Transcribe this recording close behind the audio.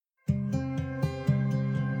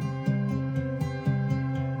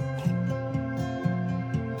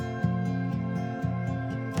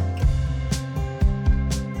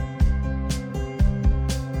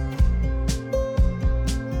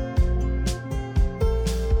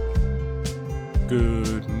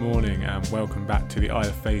Good morning and welcome back to the Isle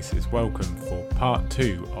of Faces. Welcome for part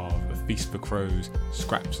 2 of A Feast for Crows,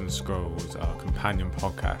 Scraps and Scrolls, our companion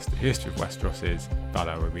podcast. The history of Westeros is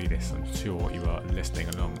Valar Rhaedys. I'm sure you are listening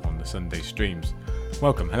along on the Sunday streams.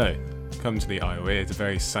 Welcome, hello. Come to the Isle. It is a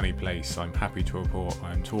very sunny place. I'm happy to report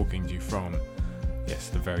I'm talking to you from, yes,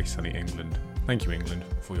 the very sunny England. Thank you, England,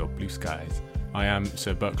 for your blue skies. I am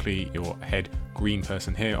Sir Buckley, your head green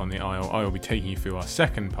person here on the Isle. I will be taking you through our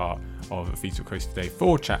second part of A Feast for Crows today.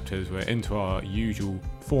 4 chapters. We're into our usual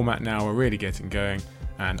format now. We're really getting going.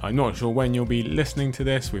 And I'm not sure when you'll be listening to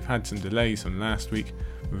this. We've had some delays from last week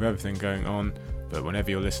with everything going on. But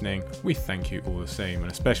whenever you're listening, we thank you all the same.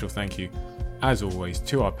 And a special thank you, as always,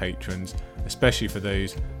 to our patrons, especially for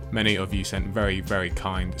those. Many of you sent very, very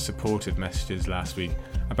kind, supportive messages last week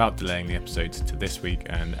about delaying the episodes to this week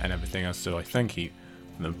and everything else. So I thank you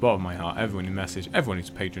from the bottom of my heart, everyone who messaged, everyone who's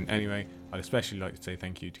a patron anyway. I'd especially like to say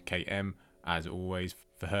thank you to KM, as always,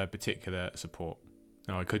 for her particular support.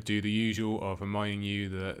 Now, I could do the usual of reminding you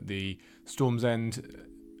that the Storm's End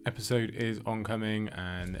episode is oncoming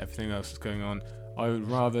and everything else is going on. I would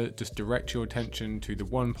rather just direct your attention to the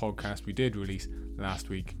one podcast we did release last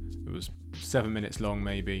week. It was 7 minutes long,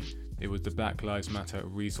 maybe. It was the Black Lives Matter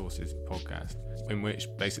Resources podcast, in which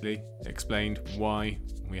basically explained why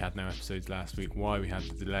we had no episodes last week, why we had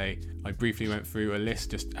the delay. I briefly went through a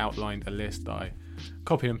list, just outlined a list that I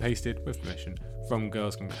copied and pasted with permission from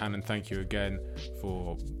Girls Gone Canon. Thank you again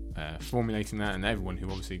for formulating that, and everyone who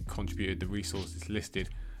obviously contributed the resources listed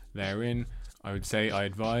therein. I would say I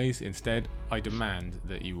advise, instead, I demand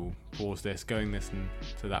that you will pause this, go and listen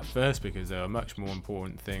to that first, because there are much more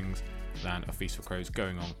important things than A Feast for Crows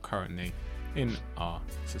going on currently in our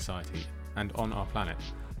society and on our planet.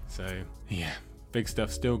 So, yeah, big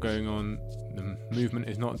stuff still going on. The movement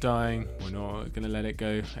is not dying. We're not going to let it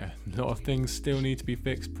go. A lot of things still need to be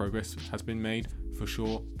fixed. Progress has been made, for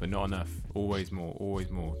sure, but not enough. Always more,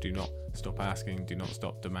 always more. Do not stop asking. Do not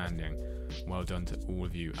stop demanding. Well done to all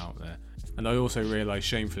of you out there. And I also realise,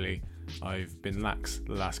 shamefully, I've been lax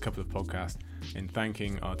the last couple of podcasts in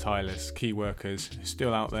thanking our tireless key workers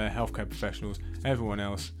still out there, healthcare professionals, everyone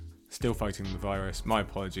else still fighting the virus. My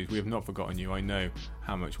apologies, we have not forgotten you. I know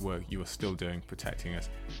how much work you are still doing protecting us,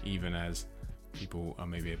 even as people are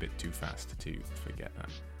maybe a bit too fast to forget that.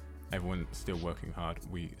 Everyone still working hard.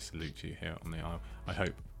 We salute you here on the Isle. I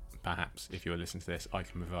hope, perhaps, if you're listening to this, I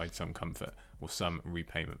can provide some comfort or some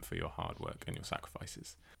repayment for your hard work and your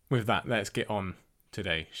sacrifices. With that, let's get on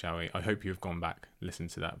today, shall we? I hope you've gone back, listened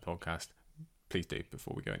to that podcast. Please do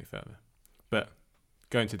before we go any further. But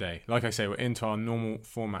going today, like I say, we're into our normal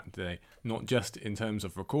format today, not just in terms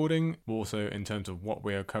of recording, but also in terms of what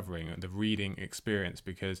we are covering and the reading experience,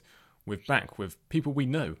 because we're back with people we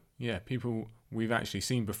know. Yeah, people we've actually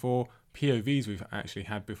seen before, POVs we've actually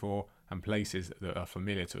had before, and places that are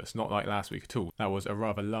familiar to us. Not like last week at all. That was a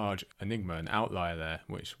rather large enigma, an outlier there,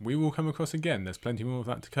 which we will come across again. There's plenty more of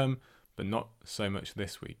that to come, but not so much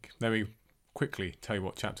this week. Let me quickly tell you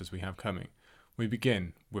what chapters we have coming. We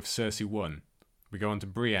begin with Cersei 1. We go on to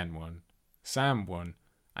Brienne 1, Sam 1,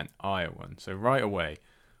 and Arya 1. So right away,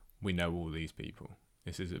 we know all these people.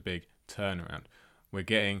 This is a big turnaround. We're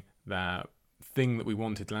getting that thing that we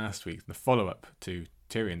wanted last week, the follow-up to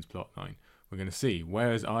Tyrion's plotline. We're going to see,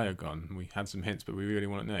 where has Arya gone? We had some hints, but we really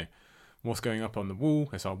want to know. What's going up on the wall?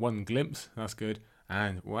 It's our one glimpse. That's good.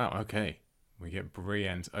 And, wow, okay. We get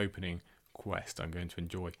Brienne's opening quest. I'm going to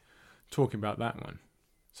enjoy talking about that one.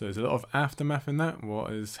 So there's a lot of aftermath in that.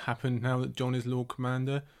 What has happened now that Jon is Lord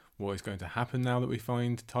Commander? What is going to happen now that we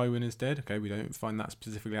find Tywin is dead? Okay, we don't find that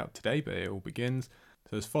specifically out today, but it all begins.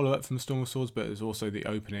 So there's follow-up from Storm of Swords, but there's also the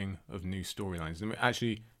opening of new storylines. And it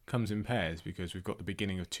actually comes in pairs, because we've got the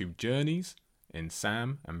beginning of 2 journeys in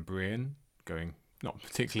Sam and Brienne, going not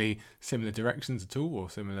particularly similar directions at all, or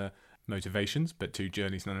similar motivations, but 2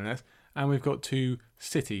 journeys nonetheless. And we've got 2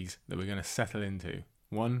 cities that we're going to settle into.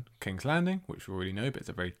 One, King's Landing, which we already know, but it's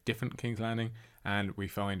a very different King's Landing. And we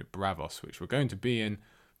find Braavos, which we're going to be in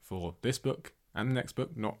for this book and the next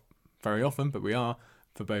book. Not very often, but we are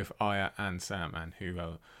for both Arya and Sam. And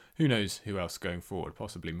who knows who else going forward,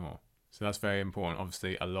 possibly more. So that's very important.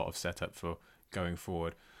 Obviously, a lot of setup for going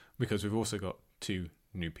forward, because we've also got 2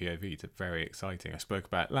 new POVs. It's very exciting. I spoke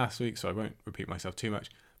about it last week, so I won't repeat myself too much.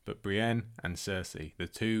 But Brienne and Cersei, the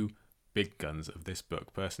 2 big guns of this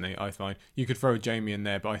book. Personally, I find you could throw Jaime in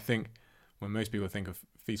there, but I think when most people think of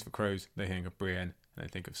Feast for Crows, they think of Brienne and they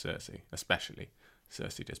think of Cersei, especially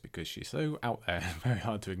Cersei, just because she's so out there and very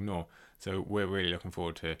hard to ignore. So we're really looking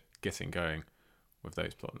forward to getting going with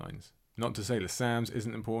those plot lines. Not to say that Sam's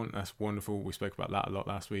isn't important. That's wonderful. We spoke about that a lot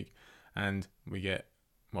last week. And we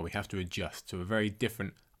have to adjust to a very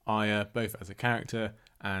different Arya, both as a character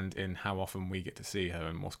and in how often we get to see her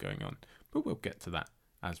and what's going on. But we'll get to that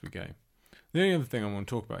as we go. The only other thing I want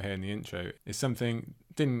to talk about here in the intro is something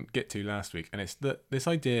I didn't get to last week, and it's this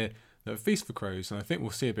idea that Feast for Crows, and I think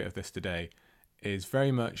we'll see a bit of this today, is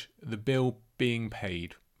very much the bill being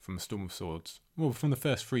paid from Storm of Swords. Well, from the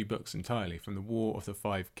first 3 books entirely, from the War of the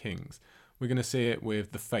Five Kings. We're going to see it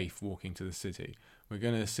with the Faith walking to the city. We're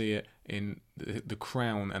going to see it in the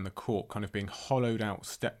crown and the court kind of being hollowed out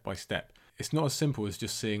step by step. It's not as simple as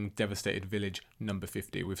just seeing Devastated Village number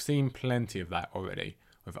 50. We've seen plenty of that already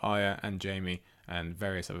with Arya and Jaime and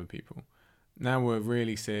various other people. Now we're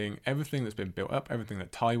really seeing everything that's been built up, everything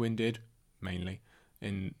that Tywin did, mainly,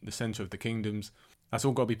 in the centre of the kingdoms. That's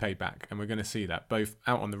all got to be paid back, and we're going to see that both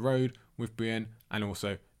out on the road with Brienne and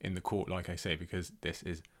also in the court, like I say, because this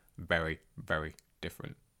is very, very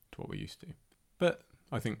different to what we're used to. But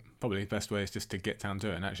I think probably the best way is just to get down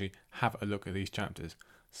to it and actually have a look at these chapters.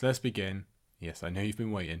 So let's begin. Yes, I know you've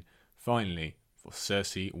been waiting. Finally, for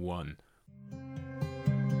Cersei 1.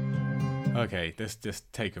 Okay, let's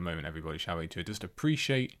just take a moment, everybody, shall we, to just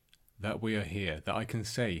appreciate that we are here, that I can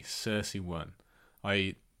say Cersei 1.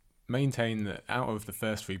 I maintain that out of the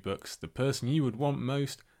first 3 books, the person you would want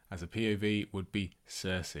most as a POV would be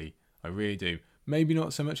Cersei. I really do. Maybe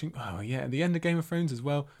not so much at the end of Game of Thrones as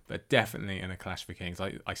well, but definitely in A Clash for Kings.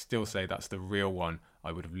 I still say that's the real one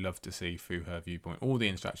I would have loved to see through her viewpoint. All the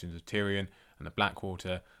instructions of Tyrion and the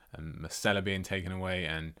Blackwater and Myrcella being taken away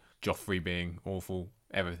and Joffrey being awful,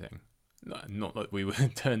 everything. Not that we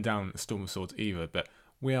would turn down Storm of Swords either, but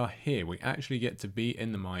we are here. We actually get to be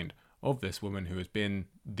in the mind of this woman who has been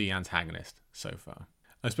the antagonist so far.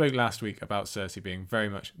 I spoke last week about Cersei being very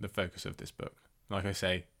much the focus of this book. Like I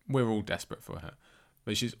say, we're all desperate for her.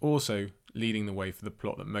 But she's also leading the way for the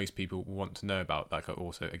plot that most people want to know about, like I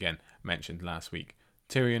also, again, mentioned last week.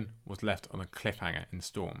 Tyrion was left on a cliffhanger in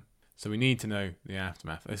Storm. So we need to know the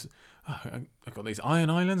aftermath. I've got these Iron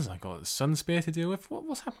Islands, I've got Sunspear to deal with.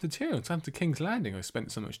 What's happened to Tyrion? What's happened to King's Landing? I've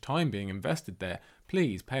spent so much time being invested there.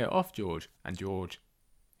 Please, pay it off, George. And George,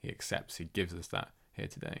 he accepts, he gives us that here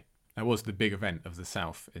today. That was the big event of the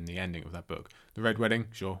South in the ending of that book. The Red Wedding,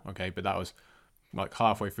 sure, okay, but that was like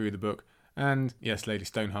halfway through the book. And yes, Lady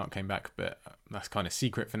Stoneheart came back, but that's kind of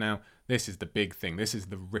secret for now. This is the big thing. This is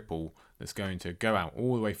the ripple that's going to go out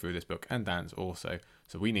all the way through this book, and Dan's also.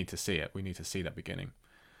 So we need to see it. We need to see that beginning.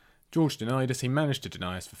 George denied us. He managed to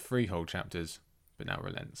deny us for 3 whole chapters, but now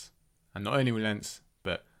relents. And not only relents,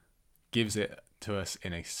 but gives it to us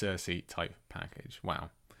in a Cersei-type package. Wow.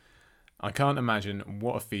 I can't imagine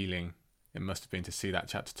what a feeling it must have been to see that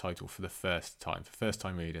chapter title for the first time, for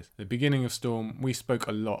first-time readers. At the beginning of Storm, we spoke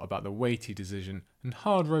a lot about the weighty decision and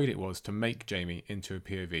hard road it was to make Jaime into a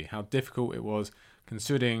POV, how difficult it was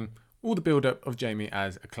considering all the build-up of Jaime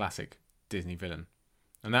as a classic Disney villain.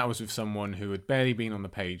 And that was with someone who had barely been on the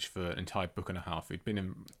page for an entire book and a half, who'd been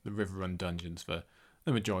in the Riverrun dungeons for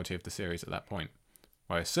the majority of the series at that point.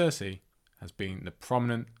 Whereas Cersei has been the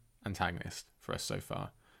prominent antagonist for us so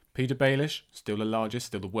far. Peter Baelish, still the largest,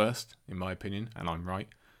 still the worst, in my opinion, and I'm right.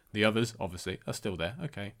 The others, obviously, are still there,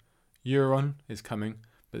 okay. Euron is coming,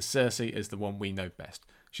 but Cersei is the one we know best.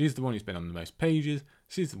 She's the one who's been on the most pages,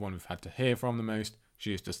 she's the one we've had to hear from the most,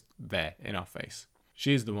 she is just there, in our face.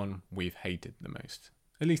 She is the one we've hated the most.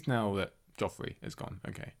 At least now that Joffrey is gone,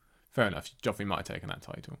 okay. Fair enough, Joffrey might have taken that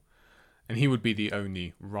title. And he would be the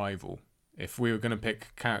only rival. If we were going to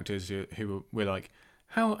pick characters who were like,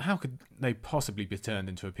 How could they possibly be turned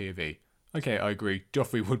into a POV? Okay, I agree,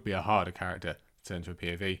 Joffrey would be a harder character to turn into a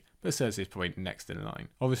POV, but Cersei's probably next in line.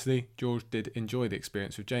 Obviously, George did enjoy the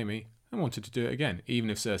experience with Jaime and wanted to do it again, even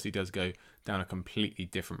if Cersei does go down a completely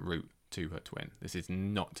different route to her twin. This is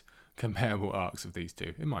not comparable arcs of these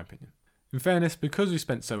two, in my opinion. In fairness, because we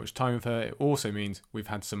spent so much time with her, it also means we've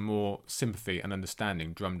had some more sympathy and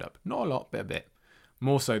understanding drummed up. Not a lot, but a bit.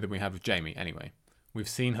 More so than we have with Jaime, anyway. We've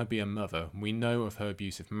seen her be a mother. We know of her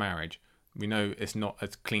abusive marriage. We know it's not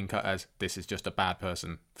as clean cut as this is just a bad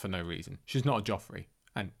person for no reason. She's not a Joffrey.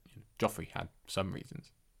 And Joffrey had some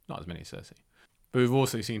reasons. Not as many as Cersei. But we've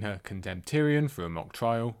also seen her condemn Tyrion for a mock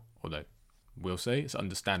trial. Although, we'll say it's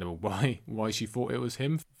understandable why she thought it was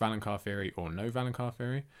him. Valonqar theory or no Valonqar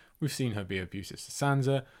theory. We've seen her be abusive to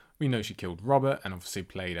Sansa. We know she killed Robert and obviously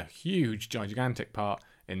played a huge, gigantic part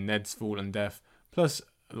in Ned's fall and death. Plus,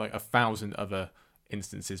 like 1,000 other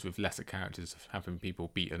instances with lesser characters of having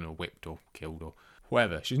people beaten or whipped or killed or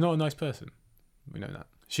whatever. She's not a nice person. We know that.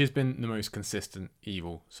 She's been the most consistent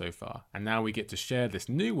evil so far. And now we get to share this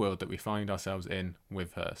new world that we find ourselves in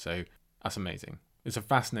with her. So that's amazing. It's a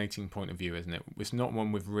fascinating point of view, isn't it? It's not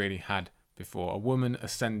one we've really had before. A woman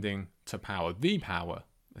ascending to power. The power,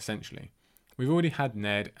 essentially. We've already had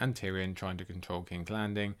Ned and Tyrion trying to control King's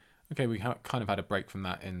Landing. Okay, we kind of had a break from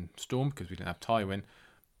that in Storm because we didn't have Tywin,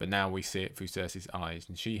 but now we see it through Cersei's eyes,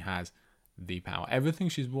 and she has the power. Everything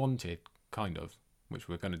she's wanted, kind of, which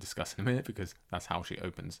we're going to discuss in a minute because that's how she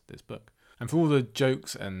opens this book. And for all the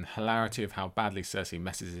jokes and hilarity of how badly Cersei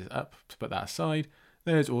messes it up, to put that aside,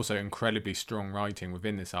 there's also incredibly strong writing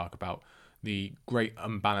within this arc about the great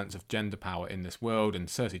imbalance of gender power in this world, and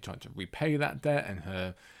Cersei trying to repay that debt, and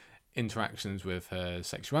her interactions with her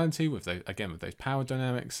sexuality, with those power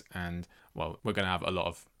dynamics. And well, we're going to have a lot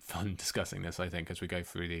of fun discussing this, I think, as we go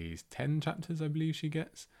through these 10 chapters I believe she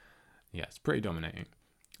gets. Yeah, it's pretty dominating.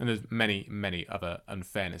 And there's many, many other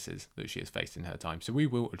unfairnesses that she has faced in her time, so we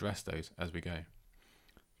will address those as we go.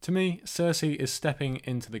 To me, Cersei is stepping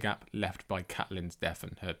into the gap left by Catelyn's death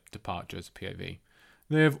and her departure as a POV.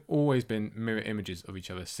 They have always been mirror images of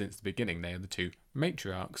each other since the beginning. They are the two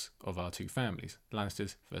matriarchs of our two families,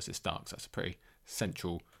 Lannisters versus Starks. That's a pretty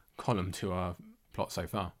central column to our plot so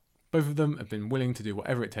far. Both of them have been willing to do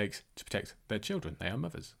whatever it takes to protect their children. They are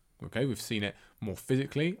mothers. Okay, we've seen it more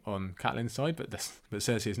physically on Catelyn's side, but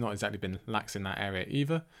Cersei has not exactly been lax in that area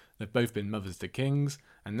either. They've both been mothers to kings,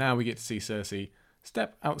 and now we get to see Cersei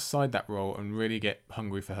step outside that role and really get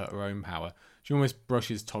hungry for her own power. She almost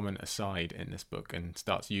brushes Tommen aside in this book and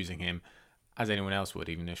starts using him as anyone else would,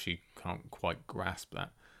 even if she can't quite grasp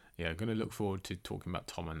that. Yeah, I'm going to look forward to talking about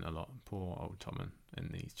Tommen a lot. Poor old Tommen in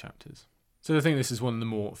these chapters. So I think this is one of the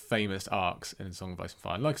more famous arcs in Song of Ice and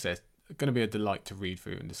Fire. Like I said, it's going to be a delight to read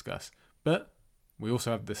through and discuss. But we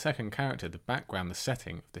also have the second character, the background, the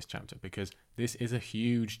setting of this chapter, because this is a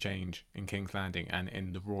huge change in King's Landing and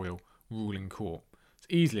in the royal ruling court. It's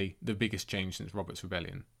easily the biggest change since Robert's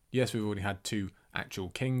Rebellion. Yes, we've already had 2 actual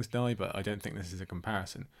kings die, but I don't think this is a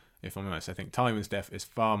comparison. If I'm honest, I think Tywin's death is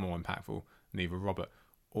far more impactful than either Robert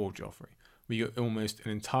or Joffrey. We got almost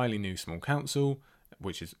an entirely new small council,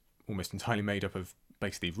 which is almost entirely made up of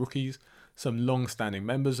basically rookies. Some long-standing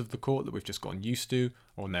members of the court that we've just gotten used to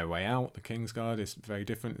are on their way out. The Kingsguard is very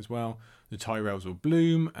different as well. The Tyrells will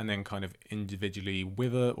bloom and then kind of individually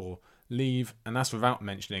wither or leave, and that's without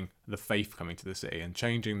mentioning the Faith coming to the city and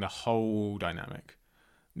changing the whole dynamic.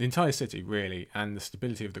 The entire city, really, and the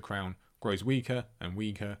stability of the crown grows weaker and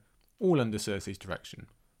weaker, all under Cersei's direction.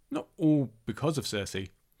 Not all because of Cersei,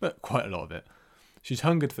 but quite a lot of it. She's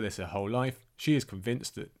hungered for this her whole life. She is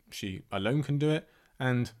convinced that she alone can do it,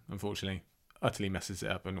 and, unfortunately, utterly messes it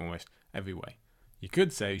up in almost every way. You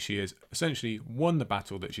could say she has essentially won the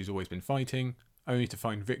battle that she's always been fighting, only to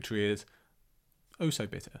find victory is oh so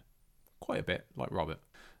bitter. Quite a bit like Robert.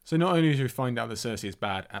 So not only do we find out that Cersei is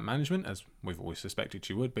bad at management, as we've always suspected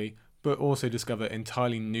she would be, but also discover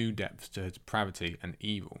entirely new depths to her depravity and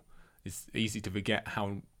evil. It's easy to forget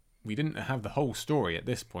how we didn't have the whole story at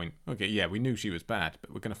this point. Okay, yeah, we knew she was bad,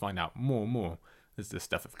 but we're going to find out more and more. There's the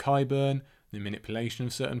stuff of Qyburn, the manipulation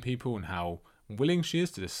of certain people, and how willing she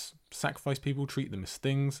is to just sacrifice people, treat them as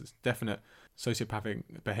things. There's definite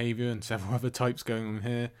sociopathic behaviour and several other types going on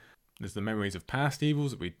here. There's the memories of past evils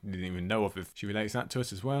that we didn't even know of if she relates that to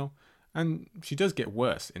us as well. And she does get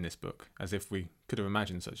worse in this book, as if we could have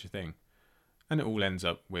imagined such a thing. And it all ends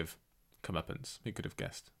up with comeuppance. Who could have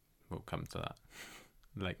guessed? We'll come to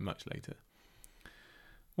that much later.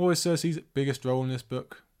 What is Cersei's biggest role in this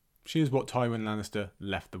book? She is what Tywin Lannister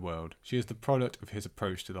left the world. She is the product of his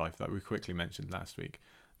approach to life that we quickly mentioned last week.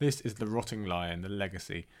 This is the rotting lion, the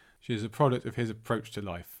legacy. She is a product of his approach to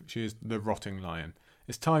life. She is the rotting lion.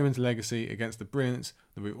 It's Tywin's legacy against the brilliance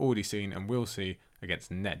that we've already seen and will see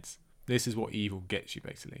against Ned's. This is what evil gets you,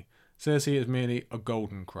 basically. Cersei is merely a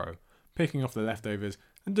golden crow, picking off the leftovers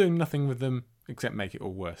and doing nothing with them except make it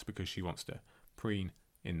all worse because she wants to preen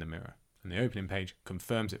in the mirror. And the opening page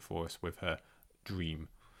confirms it for us with her dream.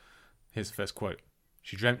 Here's the first quote.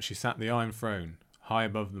 She dreamt she sat the Iron Throne, high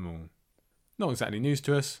above them all. Not exactly news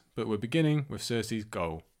to us, but we're beginning with Cersei's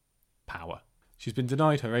goal. Power. She's been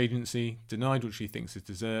denied her agency, denied what she thinks is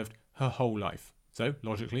deserved, her whole life. So,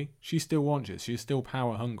 logically, she still wants it. She is still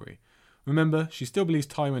power hungry. Remember, she still believes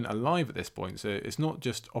Tywin alive at this point, so it's not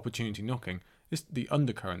just opportunity knocking, it's the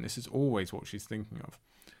undercurrent. This is always what she's thinking of.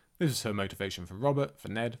 This is her motivation for Robert, for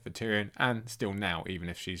Ned, for Tyrion, and still now, even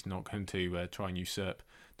if she's not going to try and usurp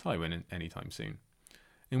Tywin anytime soon.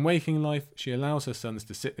 In waking life, she allows her sons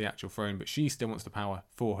to sit the actual throne, but she still wants the power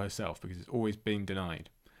for herself because it's always been denied.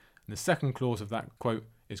 And the second clause of that quote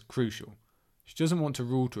is crucial. She doesn't want to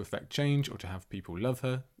rule to effect change or to have people love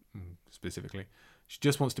her, specifically. She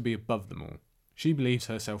just wants to be above them all. She believes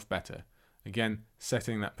herself better. Again,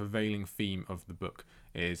 setting that prevailing theme of the book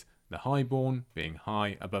is the highborn being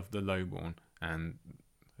high above the lowborn, and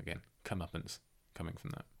again, comeuppance coming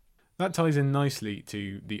from that. That ties in nicely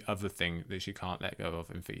to the other thing that she can't let go of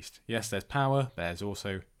in Feast. Yes, there's power, there's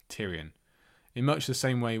also Tyrion. In much the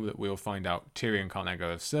same way that we'll find out Tyrion can't let go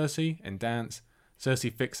of Cersei in Dance,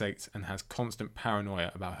 Cersei fixates and has constant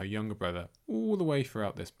paranoia about her younger brother all the way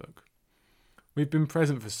throughout this book. We've been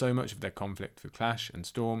present for so much of their conflict with Clash and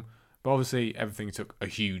Storm, but obviously everything took a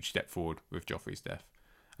huge step forward with Joffrey's death.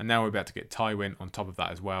 And now we're about to get Tywin on top of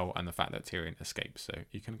that as well, and the fact that Tyrion escapes, so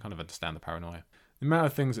you can kind of understand the paranoia. The amount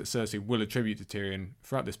of things that Cersei will attribute to Tyrion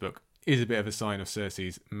throughout this book is a bit of a sign of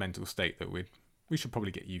Cersei's mental state that we should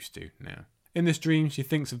probably get used to now. In this dream, she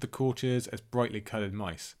thinks of the courtiers as brightly coloured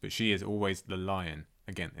mice, but she is always the lion.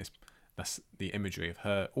 Again, that's the imagery of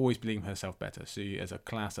her always believing herself better, she is a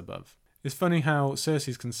class above. It's funny how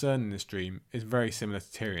Cersei's concern in this dream is very similar to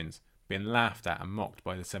Tyrion's, being laughed at and mocked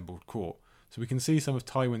by the assembled court. So we can see some of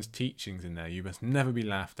Tywin's teachings in there. You must never be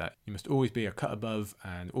laughed at. You must always be a cut above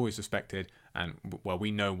and always respected. And, well,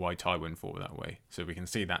 we know why Tywin thought that way. So we can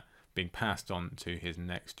see that being passed on to his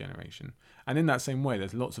next generation. And in that same way,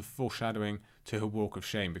 there's lots of foreshadowing to her walk of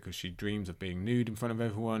shame because she dreams of being nude in front of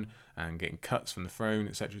everyone and getting cuts from the throne,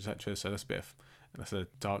 etc., etc. So that's a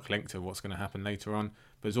dark link to what's going to happen later on.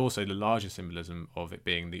 But there's also the larger symbolism of it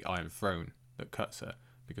being the Iron Throne that cuts her,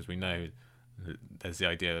 because we know there's the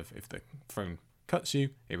idea of if the throne cuts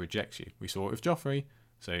you, it rejects you. We saw it with Joffrey,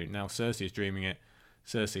 so now Cersei is dreaming it.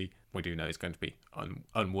 Cersei, we do know, is going to be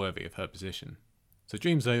unworthy of her position. So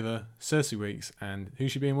dream's over, Cersei wakes, and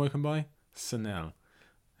who's she being woken by? Sanelle.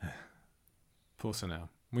 Poor Sanelle.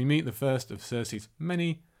 We meet the first of Cersei's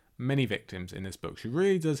many, many victims in this book. She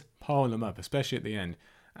really does pile them up, especially at the end,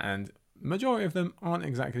 and the majority of them aren't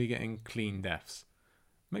exactly getting clean deaths.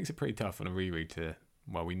 Makes it pretty tough on a reread to,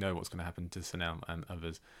 well, we know what's going to happen to Sanelle and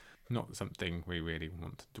others. Not something we really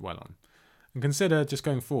want to dwell on. And consider, just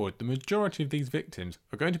going forward, the majority of these victims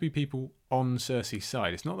are going to be people on Cersei's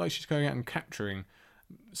side. It's not like she's going out and capturing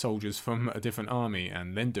soldiers from a different army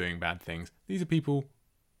and then doing bad things. These are people,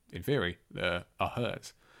 in theory, that are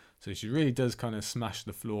hers. So she really does kind of smash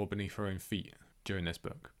the floor beneath her own feet during this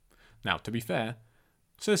book. Now, to be fair,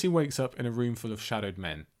 Cersei wakes up in a room full of shadowed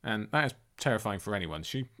men, and that is terrifying for anyone.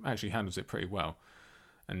 She actually handles it pretty well,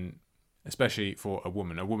 and especially for a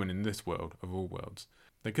woman in this world of all worlds.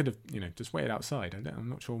 They could have, just waited outside. I'm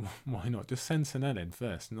not sure why not. Just send Sanelle in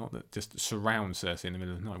first, not that just surround Cersei in the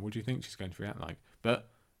middle of the night. What do you think she's going to react like?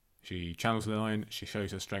 But she channels the lion, she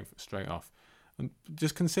shows her strength straight off. And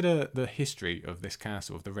just consider the history of this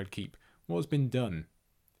castle, of the Red Keep. What has been done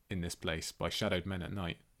in this place by shadowed men at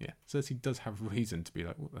night? Yeah, Cersei does have reason to be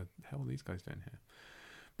like, what the hell are these guys doing here?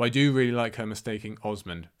 But I do really like her mistaking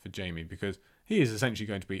Osmond for Jaime, because he is essentially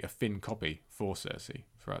going to be a thin copy for Cersei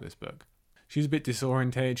throughout this book. She's a bit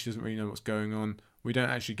disorientated, she doesn't really know what's going on. We don't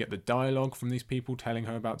actually get the dialogue from these people telling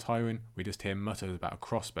her about Tywin, we just hear mutters about a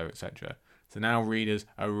crossbow, etc. So now readers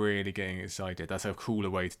are really getting excited. That's a cooler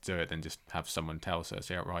way to do it than just have someone tell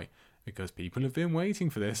Cersei outright, because people have been waiting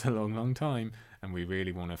for this a long, long time, and we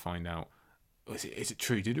really want to find out, is it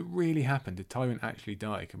true? Did it really happen? Did Tywin actually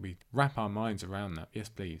die? Can we wrap our minds around that? Yes,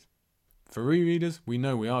 please. For rereaders, we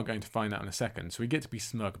know we are going to find out in a second, so we get to be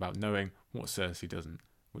smug about knowing what Cersei doesn't.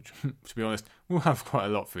 Which, to be honest, we'll have quite a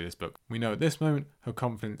lot through this book. We know at this moment her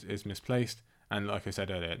confidence is misplaced, and like I said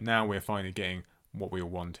earlier, now we're finally getting what we all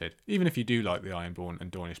wanted. Even if you do like the Ironborn and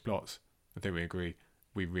Dornish plots, I think we agree,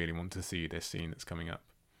 we really want to see this scene that's coming up.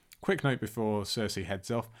 Quick note before Cersei heads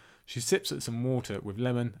off, she sips at some water with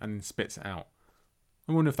lemon and then spits it out.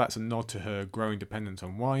 I wonder if that's a nod to her growing dependence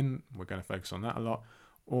on wine, we're going to focus on that a lot,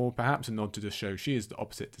 or perhaps a nod to just show she is the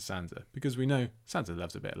opposite to Sansa, because we know Sansa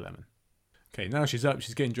loves a bit of lemon. Okay, now she's up,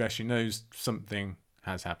 she's getting dressed, she knows something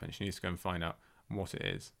has happened, she needs to go and find out what it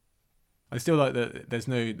is. I still like that there's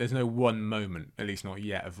no one moment, at least not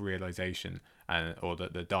yet, of realisation, or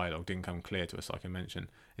that the dialogue didn't come clear to us, like I mentioned.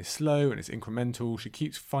 It's slow and it's incremental, she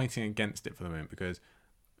keeps fighting against it for the moment, because,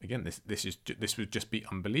 again, this would just be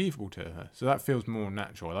unbelievable to her. So that feels more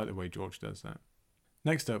natural, I like the way George does that.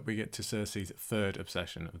 Next up, we get to Cersei's third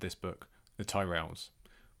obsession of this book, the Tyrells.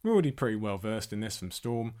 We're already pretty well versed in this from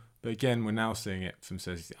Storm, but again, we're now seeing it from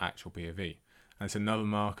Cersei's actual POV. And it's another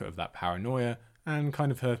marker of that paranoia and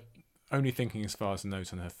kind of her only thinking as far as the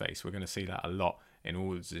nose on her face. We're going to see that a lot in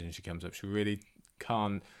all the decisions she comes up. She really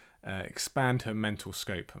can't expand her mental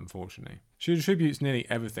scope, unfortunately. She attributes nearly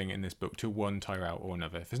everything in this book to one Tyrell or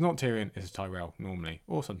another. If it's not Tyrion, it's a Tyrell normally,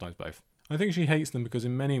 or sometimes both. I think she hates them because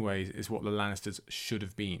in many ways it's what the Lannisters should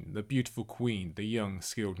have been. The beautiful queen, the young,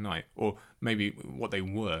 skilled knight, or maybe what they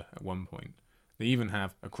were at one point. They even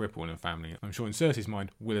have a cripple in her family. I'm sure in Cersei's mind,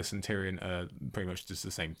 Willis and Tyrion are pretty much just the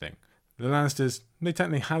same thing. The Lannisters, they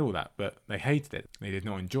technically had all that, but they hated it. They did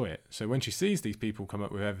not enjoy it. So when she sees these people come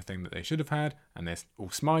up with everything that they should have had, and they're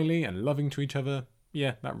all smiley and loving to each other,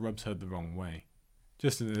 yeah, that rubs her the wrong way.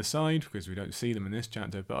 Just as an aside, because we don't see them in this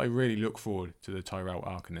chapter, but I really look forward to the Tyrell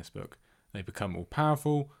arc in this book. They become all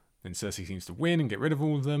powerful, then Cersei seems to win and get rid of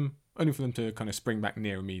all of them, only for them to kind of spring back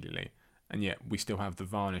near immediately. And yet we still have the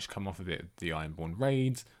varnish come off of it, the Ironborn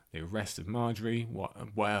raids, the arrest of Marjorie, what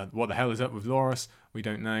the hell is up with Loras, we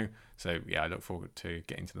don't know. So yeah, I look forward to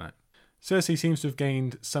getting to that. Cersei seems to have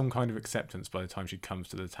gained some kind of acceptance by the time she comes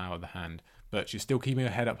to the Tower of the Hand, but she's still keeping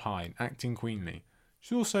her head up high and acting queenly.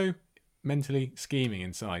 She's also mentally scheming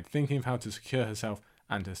inside, thinking of how to secure herself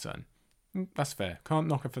and her son. That's fair, can't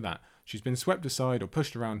knock her for that. She's been swept aside or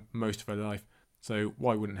pushed around most of her life, so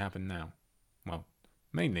why wouldn't it happen now? Well,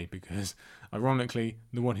 mainly because, ironically,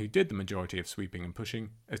 the one who did the majority of sweeping and pushing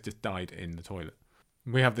has just died in the toilet.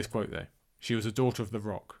 We have this quote though. She was a daughter of the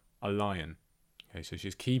rock, a lion. Okay, so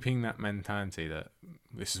she's keeping that mentality that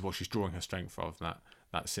this is what she's drawing her strength from,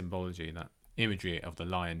 that symbology, that imagery of the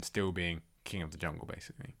lion still being king of the jungle,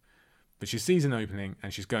 basically. But she sees an opening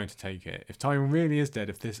and she's going to take it. If Tywin really is dead,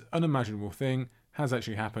 if this unimaginable thing has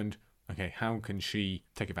actually happened, okay, how can she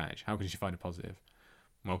take advantage? How can she find a positive?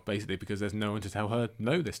 Well, basically because there's no one to tell her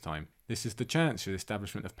no this time. This is the chance for the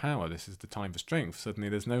establishment of power. This is the time for strength. Suddenly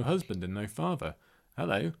there's no husband and no father.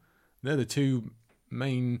 Hello. They're the two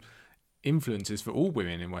main influences for all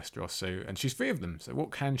women in Westeros, and she's free of them. So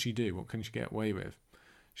what can she do? What can she get away with?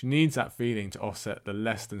 She needs that feeling to offset the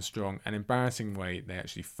less than strong and embarrassing way they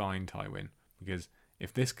actually find Tywin. Because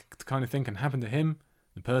if this kind of thing can happen to him,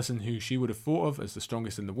 the person who she would have thought of as the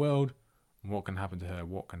strongest in the world, what can happen to her?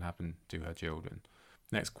 What can happen to her children?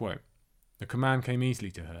 Next quote. The command came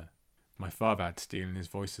easily to her. My father had steel in his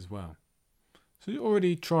voice as well. So you're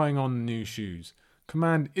already trying on new shoes.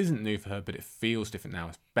 Command isn't new for her, but it feels different now.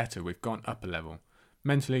 It's better. We've gone up a level.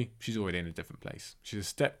 Mentally, she's already in a different place. She's a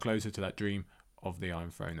step closer to that dream of the Iron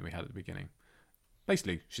Throne that we had at the beginning.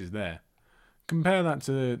 Basically, she's there. Compare that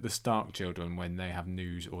to the Stark children when they have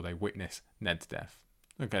news or they witness Ned's death.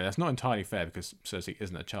 Okay, that's not entirely fair because Cersei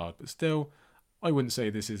isn't a child, but still, I wouldn't say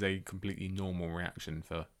this is a completely normal reaction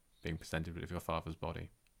for being presented with your father's body.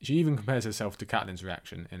 She even compares herself to Catelyn's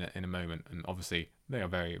reaction in a moment, and obviously they are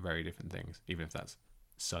very, very different things, even if that's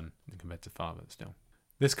son compared to father still.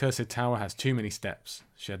 This cursed tower has too many steps.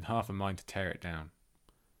 She had half a mind to tear it down.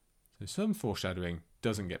 So some foreshadowing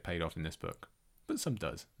doesn't get paid off in this book, but some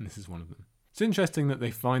does, and this is one of them. It's interesting that they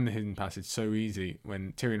find the hidden passage so easy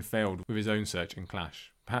when Tyrion failed with his own search and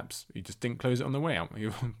clash. Perhaps he just didn't close it on the way out. He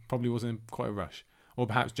probably wasn't in quite a rush. Or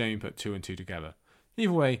perhaps Jaime put two and two together.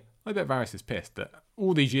 Either way, I bet Varys is pissed that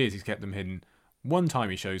all these years he's kept them hidden. One time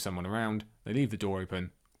he shows someone around, they leave the door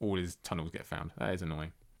open, all his tunnels get found. That is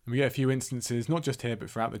annoying. And we get a few instances, not just here but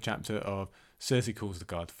throughout the chapter, of Cersei calls the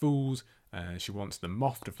guard fools, she wants the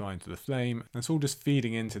moth to fly into the flame, and it's all just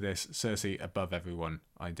feeding into this Cersei above everyone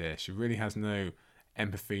idea. She really has no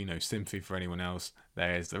empathy, no sympathy for anyone else.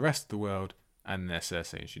 There is the rest of the world, and there's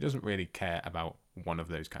Cersei. She doesn't really care about one of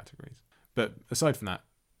those categories. But aside from that,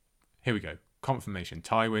 here we go. Confirmation.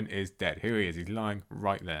 Tywin is dead. Here he is. He's lying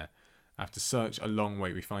right there. After such a long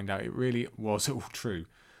wait, we find out it really was all true.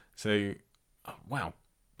 So, wow.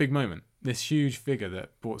 Big moment. This huge figure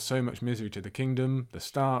that brought so much misery to the kingdom, the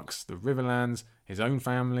Starks, the Riverlands, his own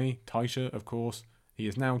family, Tysha, of course. He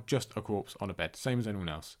is now just a corpse on a bed, same as anyone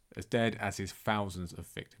else. As dead as his thousands of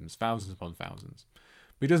victims, thousands upon thousands.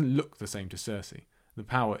 But he doesn't look the same to Cersei. The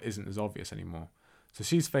power isn't as obvious anymore. So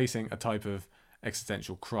she's facing a type of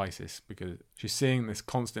existential crisis because she's seeing this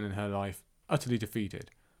constant in her life, utterly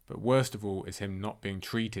defeated. But worst of all is him not being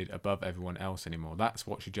treated above everyone else anymore. That's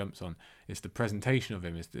what she jumps on. It's the presentation of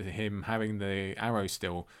him. It's him having the arrow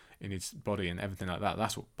still in his body and everything like that.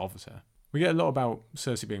 That's what bothers her. We get a lot about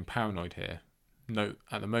Cersei being paranoid here. Note,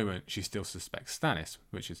 at the moment, she still suspects Stannis,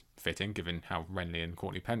 which is fitting given how Renly and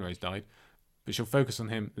Courtney Penrose died. But she'll focus on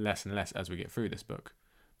him less and less as we get through this book.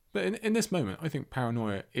 But in this moment, I think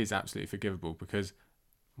paranoia is absolutely forgivable because,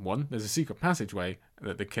 one, there's a secret passageway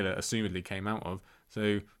that the killer assumedly came out of.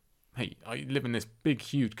 So, hey, I live in this big,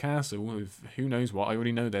 huge castle with who knows what. I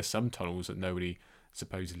already know there's some tunnels that nobody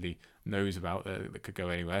supposedly knows about that could go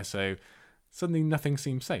anywhere. So, suddenly nothing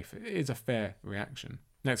seems safe. It is a fair reaction.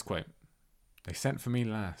 Next quote. They sent for me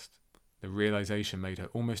last. The realization made her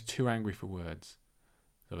almost too angry for words.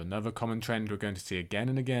 So another common trend we're going to see again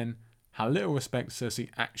and again, how little respect Cersei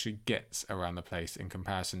actually gets around the place in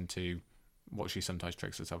comparison to what she sometimes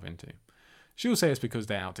tricks herself into. She'll say it's because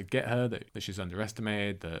they're out to get her, that she's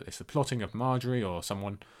underestimated, that it's the plotting of Marjorie or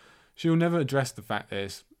someone. She'll never address the fact that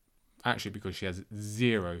it's actually because she has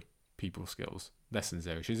zero people skills, less than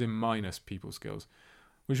 0. She's in minus people skills,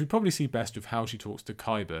 which we probably see best with how she talks to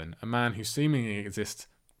Qyburn, a man who seemingly exists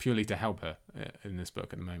purely to help her in this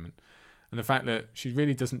book at the moment. And the fact that she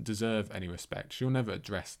really doesn't deserve any respect. She'll never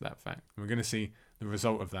address that fact. And we're going to see the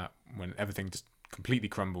result of that when everything just completely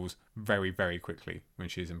crumbles very, very quickly when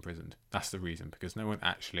she is imprisoned. That's the reason, because no one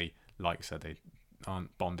actually likes her. They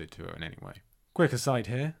aren't bonded to her in any way. Quick aside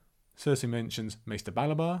here, Cersei mentions Maester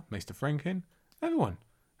Balabar, Maester Frankin. Everyone,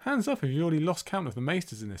 hands up if you already lost count of the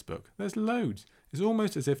maesters in this book. There's loads. It's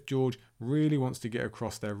almost as if George really wants to get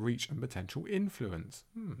across their reach and potential influence.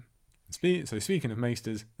 So speaking of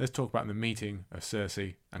maesters, let's talk about the meeting of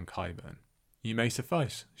Cersei and Qyburn. You may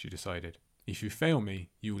suffice, she decided. If you fail me,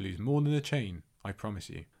 you will lose more than a chain, I promise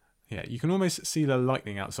you. Yeah, you can almost see the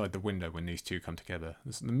lightning outside the window when these two come together.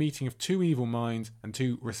 It's the meeting of two evil minds and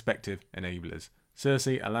two respective enablers.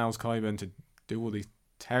 Cersei allows Qyburn to do all these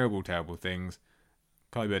terrible, terrible things.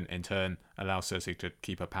 Qyburn, in turn, allows Cersei to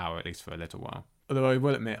keep her power, at least for a little while. Although I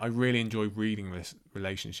will admit, I really enjoy reading this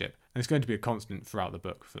relationship, and it's going to be a constant throughout the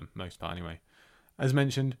book, for the most part anyway. As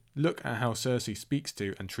mentioned, look at how Cersei speaks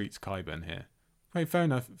to and treats Qyburn here. Right, fair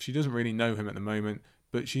enough, she doesn't really know him at the moment,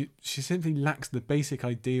 but she simply lacks the basic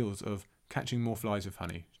ideals of catching more flies with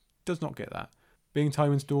honey. She does not get that. Being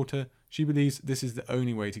Tywin's daughter, she believes this is the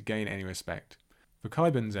only way to gain any respect. For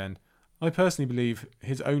Qyburn's end, I personally believe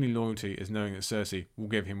his only loyalty is knowing that Cersei will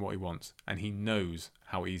give him what he wants, and he knows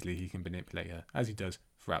how easily he can manipulate her, as he does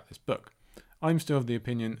throughout this book. I'm still of the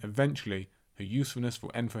opinion, eventually, her usefulness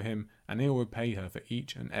will end for him, and he'll repay her for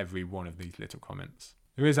each and every one of these little comments.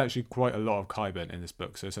 There is actually quite a lot of Qyburn in this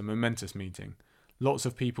book, so it's a momentous meeting. Lots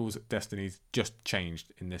of people's destinies just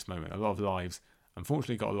changed in this moment. A lot of lives,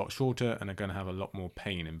 unfortunately, got a lot shorter and are going to have a lot more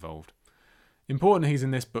pain involved. Important he's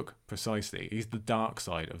in this book precisely. He's the dark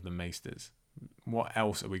side of the maesters. What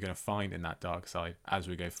else are we going to find in that dark side as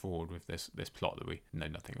we go forward with this plot that we know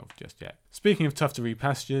nothing of just yet? Speaking of tough to read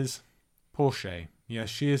passages, poor Shae. Yes,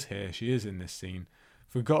 she is here. She is in this scene.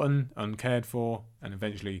 Forgotten, uncared for, and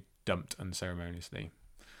eventually dumped unceremoniously.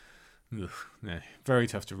 Very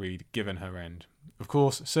tough to read given her end. Of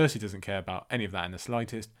course, Cersei doesn't care about any of that in the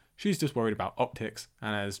slightest. She's just worried about optics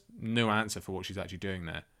and has no answer for what she's actually doing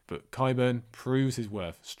there. But Qyburn proves his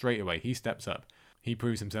worth straight away. He steps up. He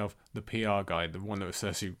proves himself the PR guy, the one that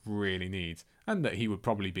Cersei really needs, and that he would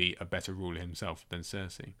probably be a better ruler himself than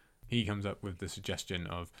Cersei. He comes up with the suggestion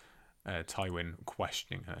of Tywin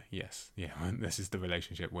questioning her. Yes, this is the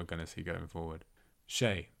relationship we're going to see going forward.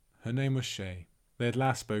 Shae. Her name was Shae. They had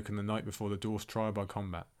last spoken the night before the dwarf's trial by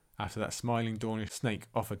combat, after that smiling Dornish snake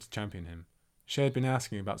offered to champion him. Shae had been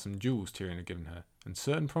asking about some jewels Tyrion had given her, and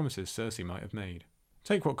certain promises Cersei might have made.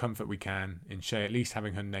 Take what comfort we can in Shae at least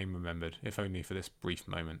having her name remembered, if only for this brief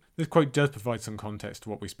moment. This quote does provide some context to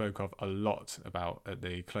what we spoke of a lot about at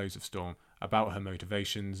the close of Storm, about her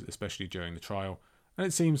motivations, especially during the trial, and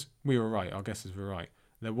it seems we were right, our guesses were right.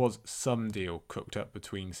 There was some deal cooked up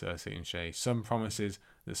between Cersei and Shae, some promises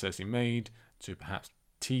that Cersei made to perhaps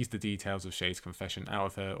tease the details of Shae's confession out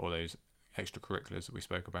of her, or those extracurriculars that we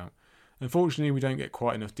spoke about. Unfortunately, we don't get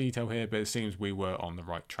quite enough detail here, but it seems we were on the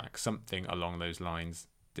right track. Something along those lines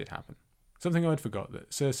did happen. Something I'd forgot,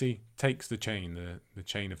 that Cersei takes the chain, the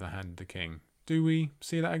chain of the hand of the king. Do we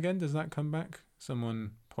see that again? Does that come back?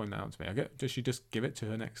 Someone point that out to me. Does she just give it to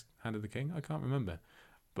her next hand of the king? I can't remember.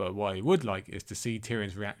 But what I would like is to see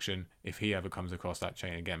Tyrion's reaction if he ever comes across that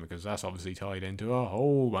chain again, because that's obviously tied into a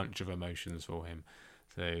whole bunch of emotions for him.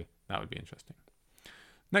 So that would be interesting.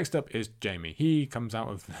 Next up is Jaime. He comes out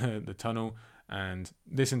of the tunnel, and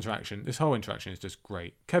this whole interaction is just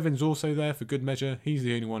great. Kevin's also there for good measure. He's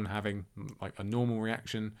the only one having like a normal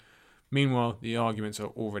reaction. Meanwhile, the arguments are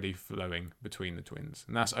already flowing between the twins,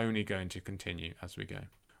 and that's only going to continue as we go.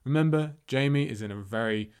 Remember, Jaime is in a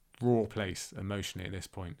very raw place emotionally at this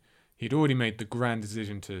point. He'd already made the grand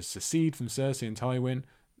decision to secede from Cersei and Tywin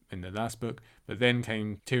in the last book, but then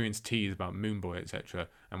came Tyrion's tease about Moonboy, etc.,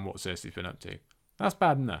 and what Cersei's been up to. That's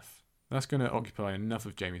bad enough. That's going to occupy enough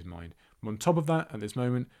of Jaime's mind. But on top of that, at this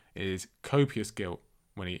moment, is copious guilt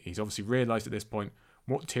when he's obviously realised at this point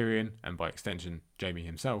what Tyrion, and by extension Jaime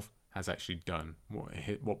himself, has actually done,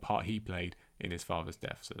 what part he played in his father's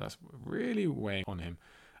death. So that's really weighing on him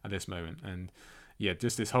at this moment. And yeah,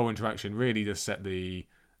 just this whole interaction really does set the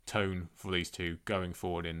tone for these two going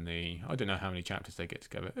forward in the, I don't know how many chapters they get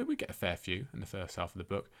together. We get a fair few in the first half of the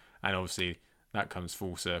book. And obviously that comes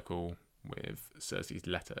full circle with Cersei's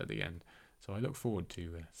letter at the end. So I look forward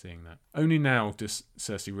to seeing that. Only now does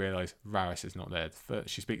Cersei realise Varys is not there.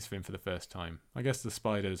 She speaks to him for the first time. I guess the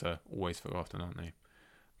spiders are always forgotten, aren't they?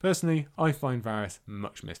 Personally, I find Varys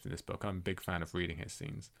much missed in this book. I'm a big fan of reading his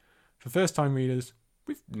scenes. For first-time readers,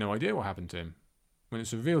 we've no idea what happened to him. When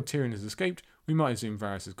it's revealed Tyrion has escaped, we might assume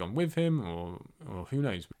Varys has gone with him, or who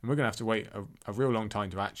knows. And we're going to have to wait a real long time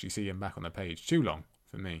to actually see him back on the page. Too long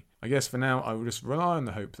for me. I guess for now, I will just rely on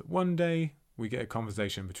the hope that one day we get a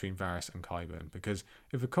conversation between Varys and Qyburn. Because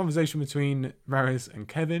if a conversation between Varys and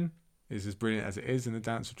Kevin is as brilliant as it is in the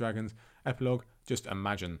Dance of Dragons epilogue, just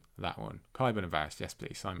imagine that one. Qyburn and Varys, yes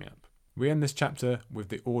please, sign me up. We end this chapter with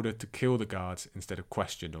the order to kill the guards instead of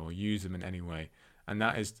question or use them in any way. And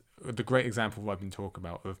that is the great example of what I've been talking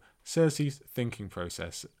about of Cersei's thinking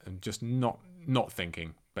process and just not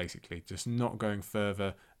thinking, basically. Just not going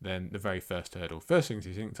further than the very first hurdle. First thing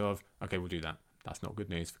she thinks of, okay, we'll do that. That's not good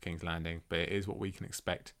news for King's Landing, but it is what we can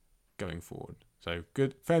expect going forward. So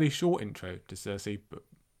good, fairly short intro to Cersei, but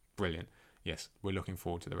brilliant. Yes, we're looking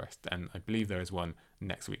forward to the rest. And I believe there is one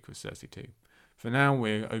next week with Cersei too. For now,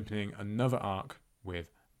 we're opening another arc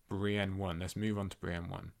with Brienne 1. Let's move on to Brienne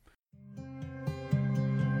 1.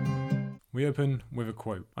 We open with a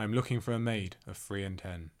quote, "I'm looking for a maid of 3 and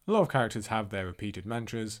 10. A lot of characters have their repeated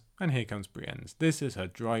mantras, and here comes Brienne's. This is her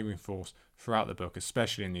driving force throughout the book,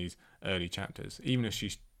 especially in these early chapters, even if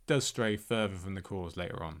she does stray further from the cause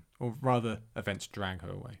later on, or rather, events drag her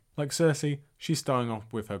away. Like Cersei, she's starting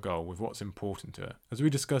off with her goal, with what's important to her. As we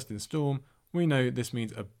discussed in Storm, we know this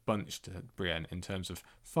means a bunch to Brienne in terms of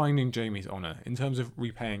finding Jaime's honour, in terms of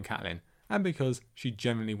repaying Catelyn, and because she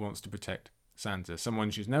genuinely wants to protect Sansa, someone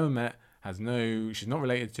she's never met, she's not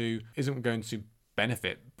related to, isn't going to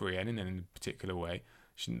benefit Brienne in any particular way.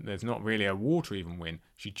 There's not really a war to even win.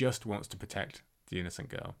 She just wants to protect the innocent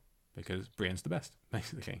girl because Brienne's the best,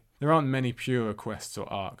 basically. There aren't many purer quests or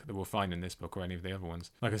arc that we'll find in this book or any of the other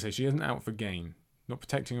ones. Like I say, she isn't out for gain, not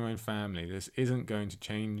protecting her own family. This isn't going to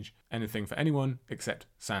change anything for anyone except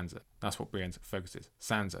Sansa. That's what Brienne's focus is.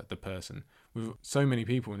 Sansa, the person. With so many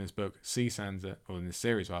people in this book see Sansa, or in this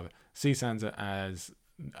series rather, see Sansa as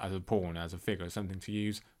a pawn, as a figure, something to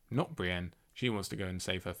use. Not Brienne. She wants to go and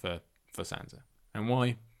save her for Sansa. And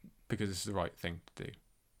why? Because it's the right thing to do.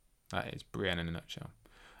 That is Brienne in a nutshell.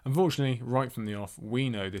 Unfortunately, right from the off, we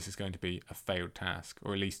know this is going to be a failed task,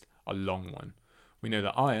 or at least a long one. We know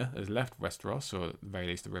that Arya has left Westeros, or at the very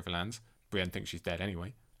least the Riverlands. Brienne thinks she's dead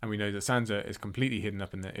anyway. And we know that Sansa is completely hidden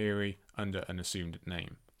up in the Eyrie under an assumed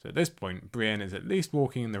name. So at this point, Brienne is at least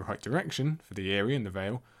walking in the right direction for the Eyrie and the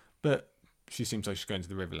Vale, but she seems like she's going to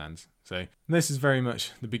the Riverlands. So this is very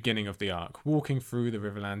much the beginning of the arc, walking through the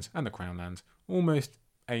Riverlands and the Crownlands, almost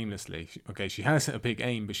aimlessly. Okay, she has a big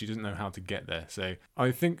aim, but she doesn't know how to get there. So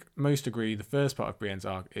I think most agree the first part of Brienne's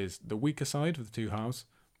arc is the weaker side of the two halves.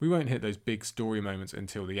 We won't hit those big story moments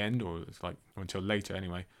until the end, or until later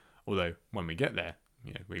anyway. Although when we get there,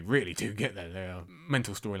 we really do get there. There are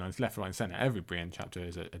mental storylines left, right, and centre. Every Brienne chapter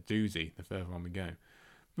is a doozy the further on we go.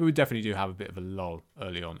 But we definitely do have a bit of a lull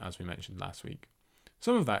early on, as we mentioned last week.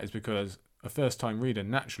 Some of that is because a first-time reader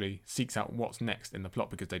naturally seeks out what's next in the plot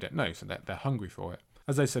because they don't know, so they're hungry for it.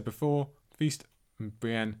 As I said before, Feast and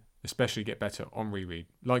Brienne especially get better on reread,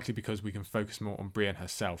 likely because we can focus more on Brienne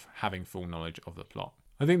herself having full knowledge of the plot.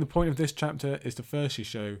 I think the point of this chapter is to firstly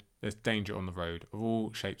show there's danger on the road of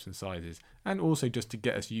all shapes and sizes, and also just to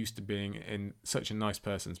get us used to being in such a nice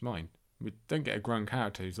person's mind. We don't get a grown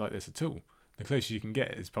character who's like this at all. The closest you can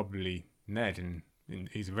get is probably Ned, and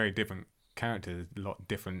he's a very different character. There's a lot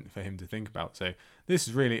different for him to think about. So this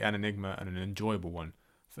is really an enigma and an enjoyable one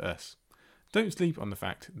for us. Don't sleep on the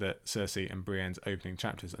fact that Cersei and Brienne's opening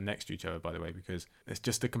chapters are next to each other, by the way, because it's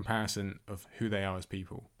just a comparison of who they are as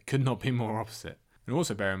people. It could not be more opposite. And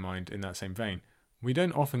also bear in mind, in that same vein, we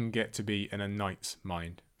don't often get to be in a knight's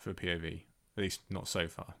mind for POV, at least not so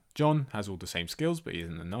far. Jon has all the same skills, but he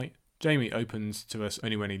isn't a knight. Jaime opens to us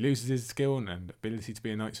only when he loses his skill and ability to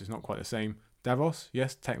be a knight, so it's not quite the same. Davos,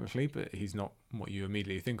 yes, technically, but he's not what you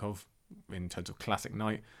immediately think of in terms of classic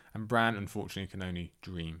knight. And Bran, unfortunately, can only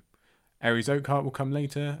dream. Aerys Oakheart will come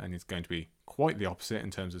later, and he's going to be quite the opposite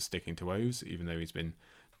in terms of sticking to oaths, even though he's been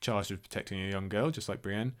charged with protecting a young girl, just like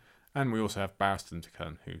Brienne. And we also have Barristan to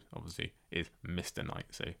come, who obviously is Mr. Knight,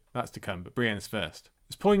 so that's to come, but Brienne's first.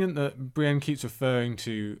 It's poignant that Brienne keeps referring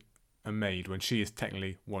to a maid when she is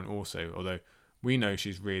technically one also, although we know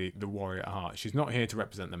she's really the warrior at heart. She's not here to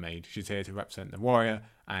represent the maid, she's here to represent the warrior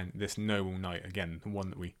and this noble knight, again, the one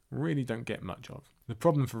that we really don't get much of. The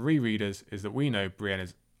problem for rereaders is that we know Brienne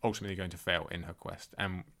is ultimately going to fail in her quest,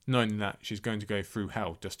 and knowing that she's going to go through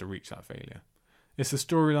hell just to reach that failure. It's the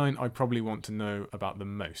storyline I probably want to know about the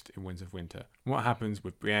most in Winds of Winter. What happens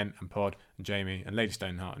with Brienne and Pod and Jaime and Lady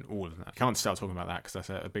Stoneheart and all of that. I can't start talking about that because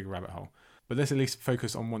that's a big rabbit hole. But let's at least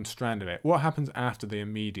focus on one strand of it. What happens after the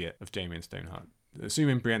immediate of Jaime and Stoneheart?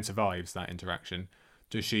 Assuming Brienne survives that interaction,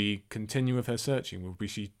 does she continue with her searching? Will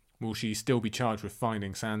she Will she still be charged with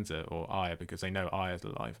finding Sansa or Arya because they know Arya's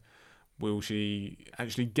alive? Will she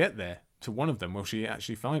actually get there to one of them? Will she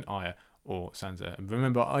actually find Arya or Sansa? And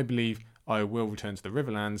remember, I believe Arya will return to the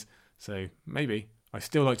Riverlands, so maybe. I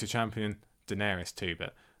still like to champion Daenerys too,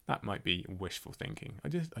 but that might be wishful thinking. I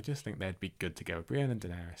just think they'd be good together, Brienne and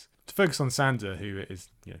Daenerys. To focus on Sansa, who is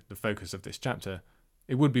the focus of this chapter,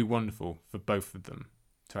 it would be wonderful for both of them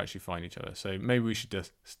to actually find each other. So maybe we should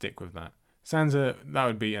just stick with that. Sansa, that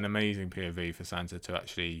would be an amazing POV for Sansa to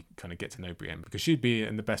actually kind of get to know Brienne, because she'd be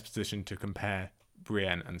in the best position to compare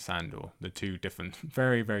Brienne and Sandor, the two different,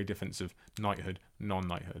 very, very different of knighthood,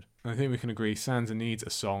 non-knighthood. And I think we can agree Sansa needs a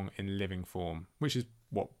song in living form, which is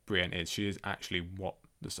what Brienne is. She is actually what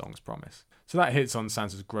the songs promise. So that hits on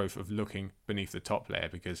Sansa's growth of looking beneath the top layer,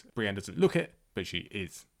 because Brienne doesn't look it, but she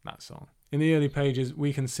is that song. In the early pages,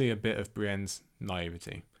 we can see a bit of Brienne's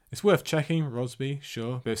naivety. It's worth checking, Rosby,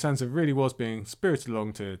 sure, but if Sansa really was being spirited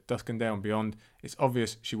along to Duskendale and beyond, it's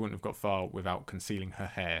obvious she wouldn't have got far without concealing her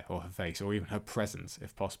hair or her face or even her presence,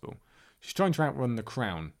 if possible. She's trying to outrun the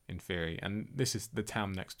Crown, in theory, and this is the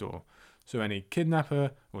town next door. So any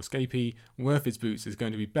kidnapper or escapee worth his boots is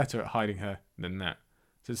going to be better at hiding her than that.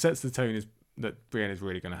 So it sets the tone that Brienne is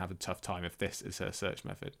really going to have a tough time if this is her search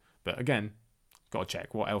method. But again, got to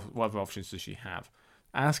check, what other options does she have?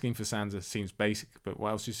 Asking for Sansa seems basic, but what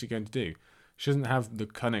else is she going to do? She doesn't have the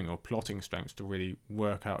cunning or plotting strengths to really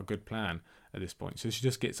work out a good plan at this point, so she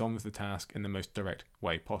just gets on with the task in the most direct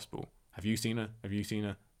way possible. Have you seen her? Have you seen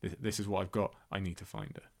her? This is what I've got. I need to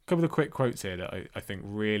find her. A couple of quick quotes here that I think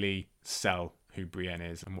really sell who Brienne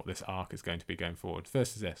is and what this arc is going to be going forward.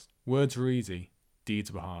 First is this: words were easy,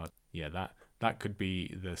 deeds were hard. Yeah, that could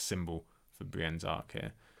be the symbol for Brienne's arc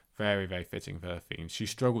here. Very, very fitting for her themes. She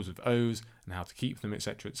struggles with oaths and how to keep them,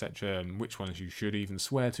 etc., etc., and which ones you should even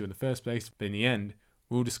swear to in the first place. But in the end,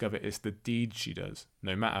 we'll discover it's the deeds she does,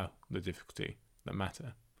 no matter the difficulty, that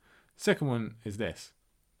matter. Second one is this: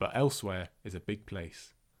 but elsewhere is a big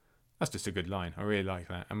place. That's just a good line. I really like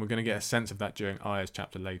that. And we're going to get a sense of that during Arya's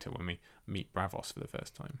chapter later when we meet Braavos for the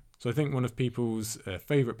first time. So I think one of people's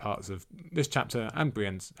favourite parts of this chapter and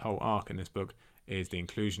Brienne's whole arc in this book is the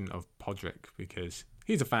inclusion of Podrick, because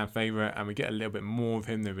he's a fan favourite and we get a little bit more of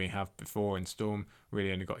him than we have before in Storm.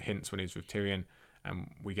 Really only got hints when he was with Tyrion, and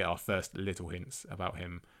we get our first little hints about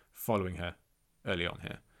him following her early on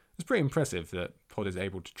here. It's pretty impressive that Pod is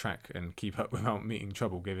able to track and keep up without meeting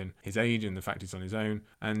trouble given his age and the fact he's on his own,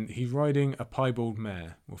 and he's riding a piebald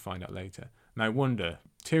mare, we'll find out later. Now I wonder,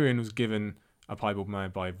 Tyrion was given a piebald mare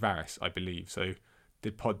by Varys, I believe, so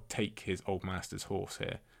did Pod take his old master's horse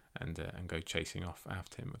here and go chasing off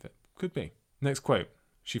after him with it? Could be. Next quote: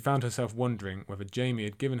 she found herself wondering whether Jaime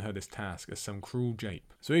had given her this task as some cruel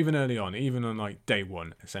jape. So even early on, even on like day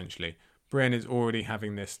one essentially, Brienne is already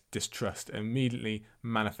having this distrust immediately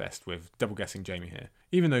manifest with double-guessing Jaime here,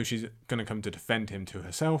 even though she's going to come to defend him to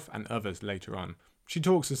herself and others later on. She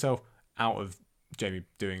talks herself out of Jaime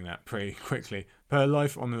doing that pretty quickly, but her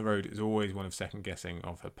life on the road is always one of second-guessing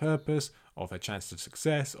of her purpose, of her chances of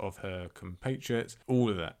success, of her compatriots, all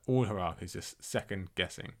of that. All her arc is just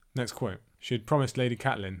second-guessing. Next quote: she had promised Lady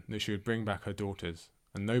Catelyn that she would bring back her daughters,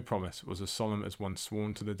 and no promise was as solemn as one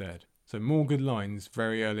sworn to the dead. So more good lines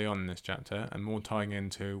very early on in this chapter, and more tying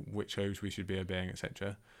into which oaths we should be obeying,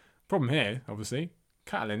 etc. Problem here, obviously,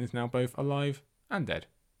 Catelyn is now both alive and dead.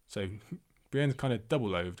 So Brienne's kind of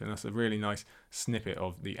double-oathed, and that's a really nice snippet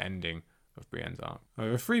of the ending of Brienne's arc.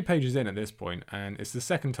 We're 3 pages in at this point, and it's the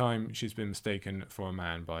second time she's been mistaken for a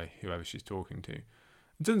man by whoever she's talking to. It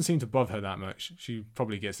doesn't seem to bother her that much. She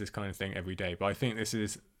probably gets this kind of thing every day, but I think this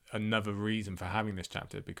is another reason for having this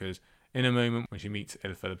chapter, because in a moment when she meets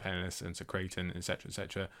Ilfa the Penniless and Sir Creighton, etc.,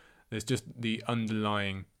 etc., there's just the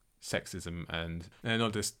underlying sexism, and they're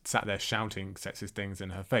not just sat there shouting sexist things in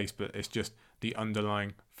her face, but it's just the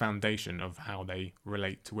underlying foundation of how they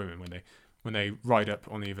relate to women when they ride up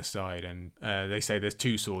on the other side, and they say there's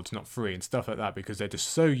 2 swords, not 3, and stuff like that, because they're just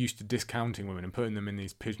so used to discounting women and putting them in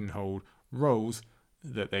these pigeonholed roles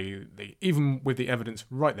that they even with the evidence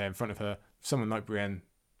right there in front of her, someone like Brienne,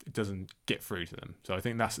 it doesn't get through to them. So I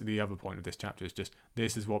think that's the other point of this chapter, is just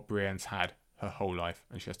this is what Brienne's had her whole life,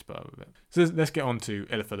 and she has to put up with it. So let's get on to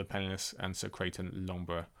Ilfa the Penniless and Sir Creighton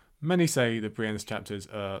Longborough. Many say that Brienne's chapters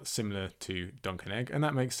are similar to Dunk and Egg, and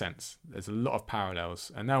that makes sense. There's a lot of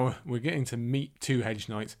parallels, and now we're getting to meet 2 hedge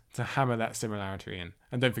knights to hammer that similarity in.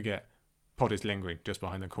 And don't forget, Pod is lingering just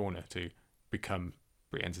behind the corner to become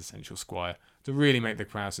Brienne's essential squire, to really make the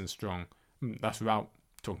comparison strong. That's without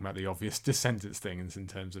talking about the obvious descendants things in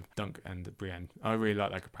terms of Dunk and Brienne. I really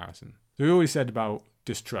like that comparison. So we already said about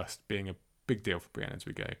distrust being a big deal for Brienne as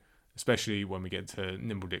we go, especially when we get to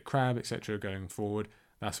Nimbledick Crab, etc. going forward.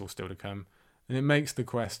 That's all still to come. And it makes the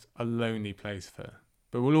quest a lonely place for her.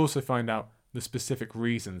 But we'll also find out the specific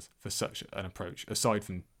reasons for such an approach, aside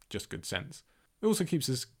from just good sense. It also keeps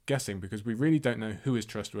us guessing because we really don't know who is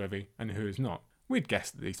trustworthy and who is not. We'd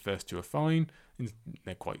guess that these first two are fine, and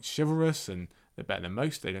they're quite chivalrous, and they're better than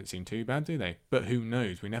most. They don't seem too bad, do they? But who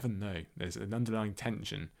knows? We never know. There's an underlying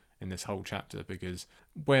tension in this whole chapter because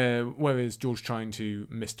where is George trying to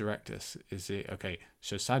misdirect us? Is it, okay,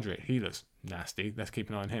 so Sadric, he looks nasty, let's keep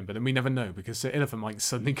an eye on him. But then we never know because Sir Illifer might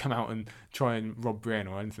suddenly come out and try and rob Brienne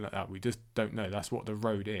or anything like that. We just don't know. That's what the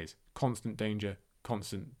road is. Constant danger,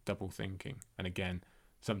 constant double thinking. And again,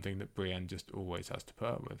 something that Brienne just always has to put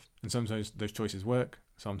up with. And sometimes those choices work,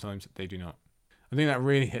 sometimes they do not. I think that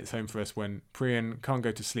really hits home for us when Brienne can't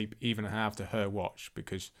go to sleep even after her watch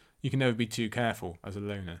because you can never be too careful as a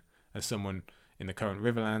loner, as someone in the current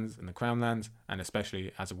Riverlands and the Crownlands, and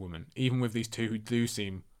especially as a woman. Even with these two who do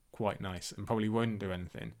seem quite nice and probably won't do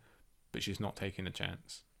anything, but she's not taking a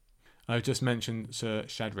chance. I've just mentioned Sir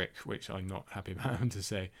Shadrick, which I'm not happy about having to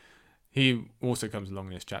say. He also comes along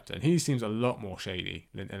in this chapter, and he seems a lot more shady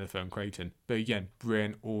than Illifer and Creighton. But again,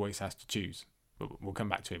 Brienne always has to choose. But we'll come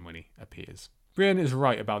back to him when he appears. Brienne is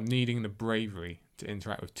right about needing the bravery to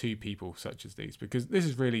interact with two people such as these, because this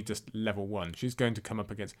is really just level 1. She's going to come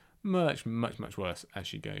up against much, much, much worse as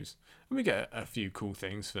she goes. And we get a few cool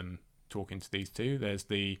things from talking to these two. There's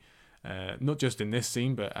the, not just in this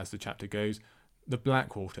scene, but as the chapter goes, the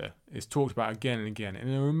Blackwater is talked about again and again in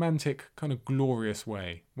a romantic, kind of glorious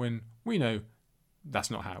way, when we know that's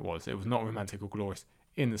not how it was. It was not romantic or glorious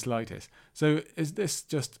in the slightest. So is this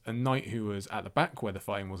just a knight who was at the back where the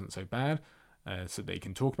fighting wasn't so bad, so they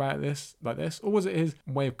can talk about this like this? Or was it his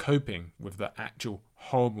way of coping with the actual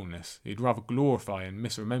horribleness? He'd rather glorify and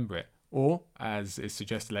misremember it. Or, as is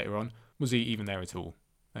suggested later on, was he even there at all?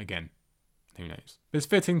 Again, who knows? But it's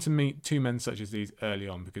fitting to meet two men such as these early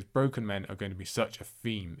on because broken men are going to be such a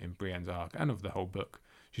theme in Brienne's arc and of the whole book.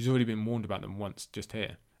 She's already been warned about them once just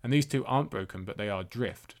here. And these two aren't broken, but they are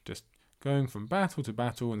adrift, just going from battle to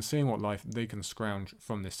battle and seeing what life they can scrounge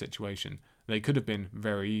from this situation. They could have been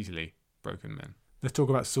very easily broken men. Let's talk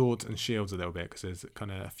about swords and shields a little bit because there's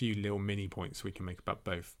kind of a few little mini points we can make about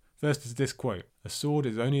both. First is this quote: "A sword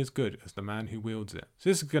is only as good as the man who wields it."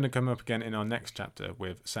 So this is going to come up again in our next chapter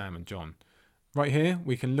with Sam and Jon. Right here,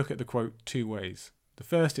 we can look at the quote two ways. The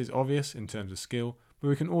first is obvious in terms of skill, but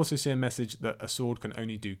we can also see a message that a sword can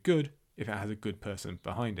only do good if it has a good person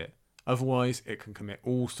behind it. Otherwise, it can commit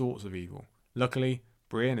all sorts of evil. Luckily,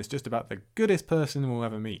 Brienne is just about the goodest person we'll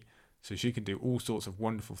ever meet, so she can do all sorts of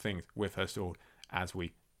wonderful things with her sword as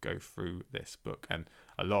we go through this book. And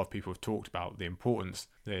a lot of people have talked about the importance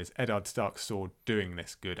there's Eddard Stark's sword doing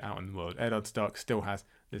this good out in the world. Eddard Stark still has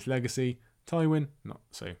this legacy, Tywin not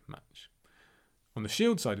so much. On the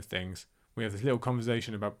shield side of things, we have this little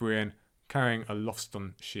conversation about Brienne carrying a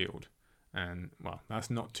Lothston shield. And, well, that's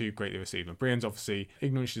not too greatly received. And Brienne's obviously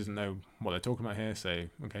ignorant, she doesn't know what they're talking about here, so,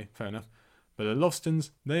 okay, fair enough. But the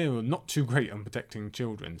Lothstons, they are not too great on protecting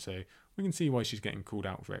children, so we can see why she's getting called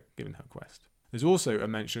out for it, given her quest. There's also a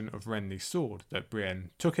mention of Renly's sword, that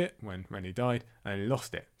Brienne took it when Renly died, and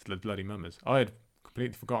lost it to the Bloody Mummers. I had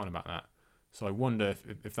completely forgotten about that, so I wonder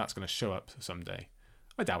if that's going to show up someday.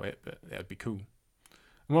 I doubt it, but it would be cool.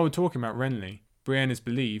 And while we're talking about Renly, Brienne is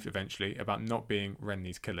believed, eventually, about not being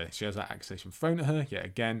Renly's killer. She has that accusation thrown at her, yet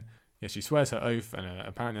again. Yes, she swears her oath, and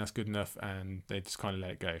apparently that's good enough, and they just kind of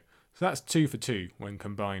let it go. So that's 2 for 2 when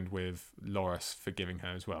combined with Loras forgiving her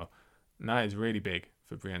as well. And that is really big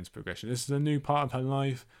for Brienne's progression. This is a new part of her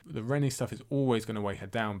life. The Renly stuff is always going to weigh her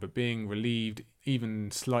down, but being relieved even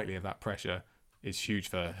slightly of that pressure is huge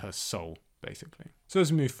for her soul, basically. So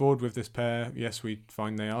as we move forward with this pair, yes, we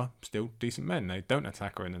find they are still decent men. They don't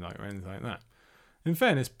attack her in the night or anything like that. In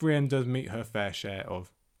fairness, Brienne does meet her fair share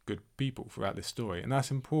of good people throughout this story, and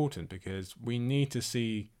that's important because we need to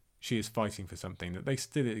see she is fighting for something, that they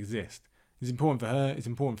still exist. It's important for her, it's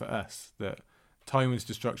important for us, that Tywin's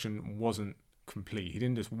destruction wasn't complete. He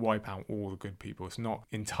didn't just wipe out all the good people. It's not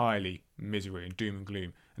entirely misery and doom and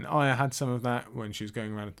gloom. And Arya had some of that when she was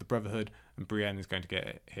going around with the Brotherhood, and Brienne is going to get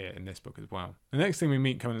it here in this book as well. The next thing we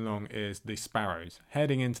meet coming along is the Sparrows,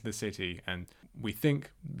 heading into the city, and we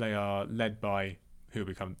think they are led by who will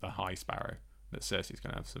become the High Sparrow, that Cersei's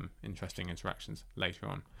going to have some interesting interactions later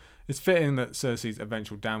on. It's fitting that Cersei's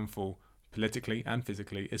eventual downfall, politically and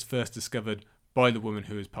physically, is first discovered by the woman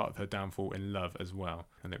who is part of her downfall in love as well.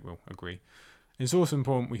 I think we'll agree. It's also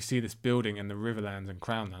important we see this building in the Riverlands and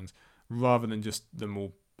Crownlands rather than just them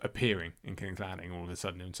all appearing in King's Landing all of a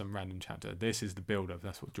sudden in some random chapter. This is the build-up.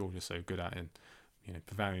 That's what George is so good at in,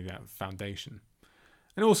 providing that foundation.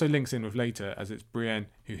 And also links in with later, as it's Brienne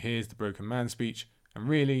who hears the broken man speech And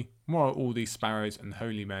really, what are all these sparrows and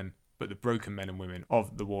holy men but the broken men and women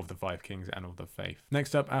of the War of the Five Kings and of the Faith?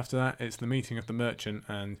 Next up after that, it's the meeting of the merchant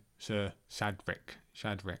and Sir Shadrick.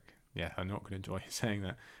 Yeah, I'm not going to enjoy saying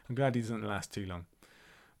that. I'm glad he doesn't last too long.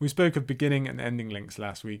 We spoke of beginning and ending links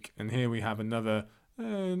last week, and here we have another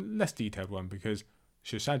less detailed one, because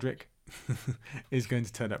Sir Shadrick is going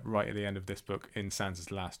to turn up right at the end of this book in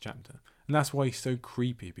Sansa's last chapter. And that's why he's so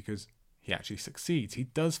creepy, because he actually succeeds. He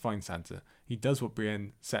does find Sansa. He does what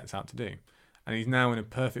Brienne sets out to do. And he's now in a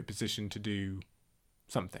perfect position to do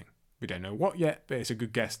something. We don't know what yet, but it's a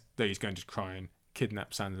good guess that he's going to try and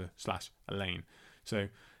kidnap Sansa/Elaine. So,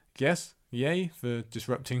 yes, yay for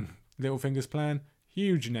disrupting Littlefinger's plan.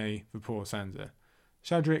 Huge nay for poor Sansa.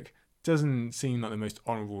 Shadrick doesn't seem like the most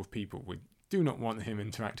honourable of people. We do not want him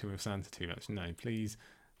interacting with Sansa too much. No, please.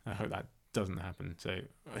 I hope that doesn't happen. So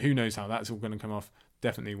who knows how that's all going to come off.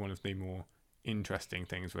 Definitely one of the more interesting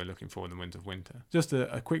things we're looking for in the Winds of Winter. Just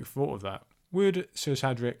a quick thought of that. Would Sir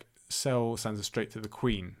Shadrick sell Sansa straight to the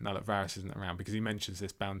Queen now that Varys isn't around? Because he mentions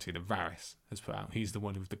this bounty that Varys has put out. He's the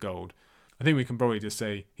one with the gold. I think we can probably just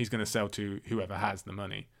say he's going to sell to whoever has the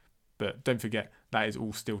money. But don't forget, that is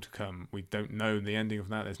all still to come. We don't know the ending of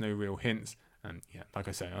that. There's no real hints. And yeah, like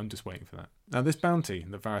I say, I'm just waiting for that. Now, this bounty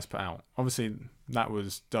that Varys put out, obviously that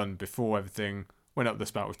was done before everything went up the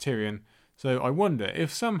spout with Tyrion. So I wonder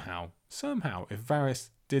if somehow, if Varys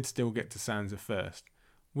did still get to Sansa first,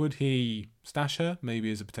 would he stash her,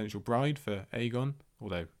 maybe as a potential bride for Aegon?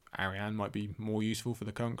 Although Arianne might be more useful for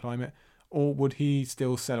the current climate. Or would he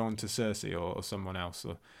still sell on to Cersei or someone else?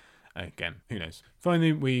 Or, again, who knows?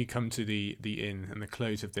 Finally, we come to the inn and the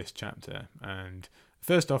close of this chapter. And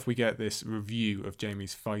first off, we get this review of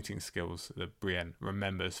Jaime's fighting skills that Brienne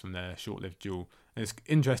remembers from their short-lived duel. And it's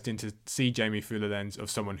interesting to see Jaime through the lens of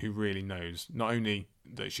someone who really knows. Not only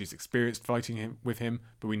that she's experienced fighting with him,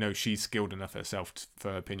 but we know she's skilled enough herself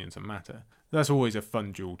for her opinions that matter. That's always a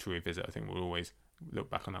fun duel to revisit. I think we'll always look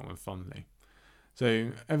back on that one fondly.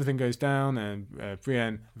 So everything goes down, and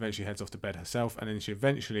Brienne eventually heads off to bed herself, and then she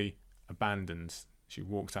eventually abandons. She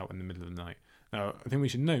walks out in the middle of the night. Now, I think we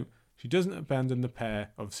should note, she doesn't abandon the pair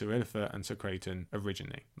of Sir Illifer and Sir Creighton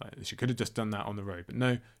originally. She could have just done that on the road, but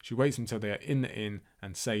no, she waits until they are in the inn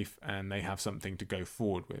and safe, and they have something to go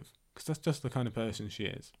forward with, because that's just the kind of person she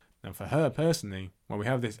is. Now, for her personally, well, we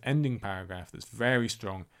have this ending paragraph that's very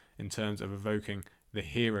strong in terms of evoking the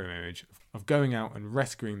hero image of going out and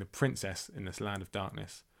rescuing the princess in this land of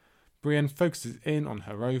darkness. Brienne focuses in on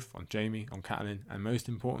her oath, on Jaime, on Catelyn, and most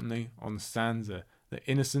importantly, on Sansa, the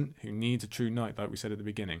innocent who needs a true knight, like we said at the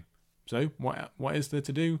beginning. So, what is there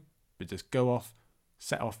to do? But just go off,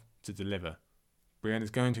 set off to deliver. Brienne is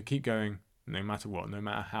going to keep going, no matter what, no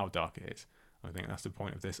matter how dark it is. I think that's the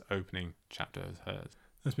point of this opening chapter as hers.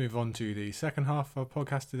 Let's move on to the second half of our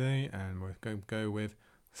podcast today, and we're going to go with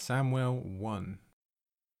Samwell 1.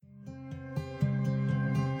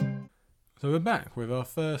 So we're back with our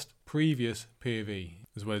first previous POV,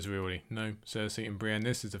 as well as we already know, Cersei and Brienne.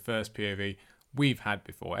 This is the first POV we've had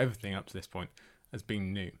before. Everything up to this point has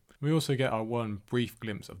been new. We also get our one brief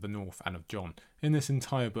glimpse of the North and of Jon in this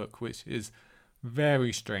entire book, which is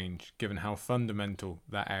very strange given how fundamental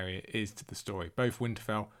that area is to the story, both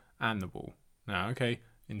Winterfell and the Wall. Now, okay,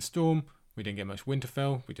 in Storm, we didn't get much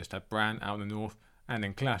Winterfell, we just had Bran out in the north, and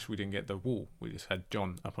in Clash, we didn't get the Wall, we just had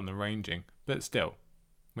Jon up on the ranging, but still,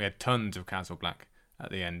 we had tons of Castle Black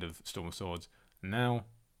at the end of Storm of Swords. And now,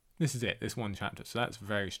 this is it, this one chapter, so that's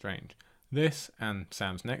very strange. This, and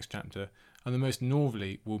Sam's next chapter, are the most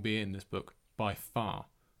northerly will be in this book by far.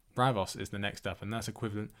 Braavos is the next up, and that's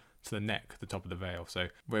equivalent to the neck, the top of the Vale, so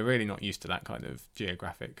we're really not used to that kind of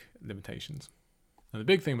geographic limitations. Now, the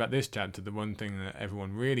big thing about this chapter, the one thing that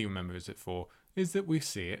everyone really remembers it for, is that we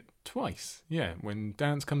see it twice. Yeah, when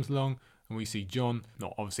Dance comes along and we see Jon,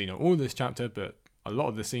 not all this chapter, but a lot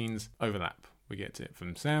of the scenes overlap. We get it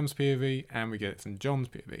from Sam's POV and we get it from Jon's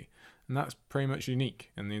POV. And that's pretty much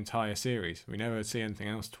unique in the entire series. We never see anything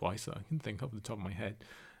else twice that I can think off the top of my head.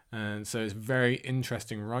 And so it's a very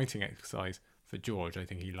interesting writing exercise for George. I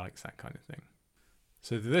think he likes that kind of thing.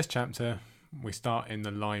 So for this chapter, we start in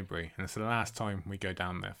the library, and it's the last time we go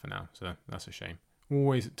down there for now, so that's a shame.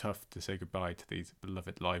 Always tough to say goodbye to these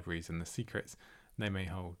beloved libraries and the secrets they may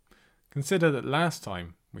hold. Consider that last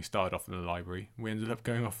time we started off in the library, we ended up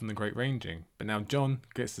going off on the Great Ranging, but now Jon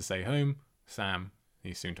gets to stay home. Sam,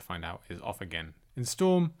 he's soon to find out, is off again. In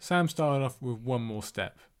Storm, Sam started off with one more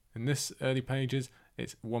step. In this early pages,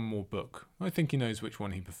 it's one more book. I think he knows which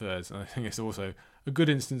one he prefers, and I think it's also a good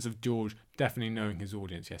instance of George definitely knowing his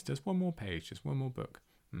audience. Yes, just one more page, just one more book.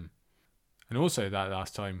 And also that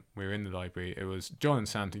last time we were in the library, it was Jon and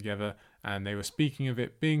Sam together, and they were speaking of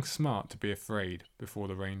it being smart to be afraid before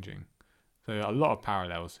the ranging. So a lot of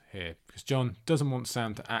parallels here, because Jon doesn't want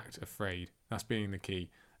Sam to act afraid. That's being the key,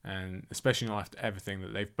 and especially not after everything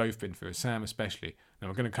that they've both been through, Sam especially. Now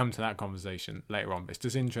we're going to come to that conversation later on, but it's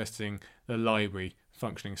just interesting the library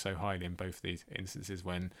functioning so highly in both these instances,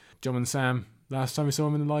 when Jon and Sam, last time we saw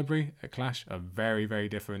them in the library at Clash, are very, very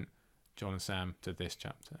different, Jon and Sam, to this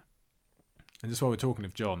chapter. And just while we're talking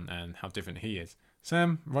of Jon and how different he is,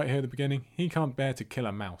 Sam, right here at the beginning, he can't bear to kill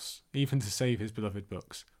a mouse, even to save his beloved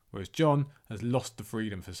books. Whereas Jon has lost the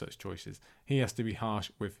freedom for such choices. He has to be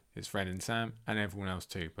harsh with his friend in Sam and everyone else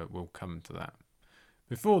too, but we'll come to that.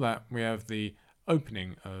 Before that, we have the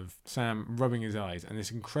opening of Sam rubbing his eyes, and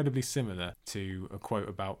it's incredibly similar to a quote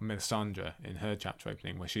about Melisandre in her chapter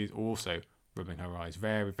opening, where she's also rubbing her eyes.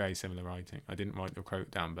 Very, very similar writing. I didn't write the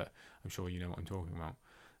quote down, but I'm sure you know what I'm talking about.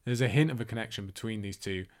 There's a hint of a connection between these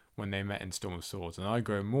two when they met in Storm of Swords, and I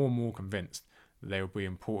grow more and more convinced that they will be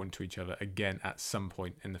important to each other again at some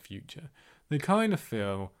point in the future. They kind of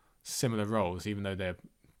feel similar roles, even though they're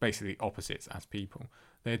basically opposites as people.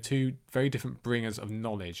 They're two very different bringers of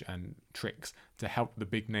knowledge and tricks to help the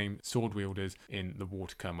big name sword wielders in the war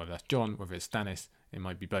to come. Whether that's Jon, whether it's Stannis, it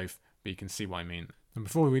might be both, but you can see what I mean. And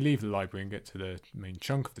before we leave the library and get to the main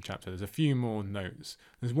chunk of the chapter, there's a few more notes.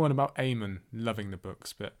 There's one about Aemon loving the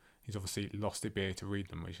books, but he's obviously lost the ability to read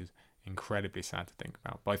them, which is incredibly sad to think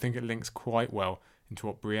about. But I think it links quite well into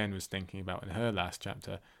what Brienne was thinking about in her last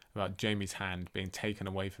chapter, about Jaime's hand being taken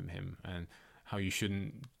away from him, and how you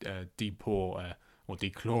shouldn't depaw or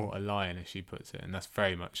declaw a lion, as she puts it. And that's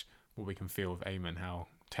very much what we can feel with Aemon, how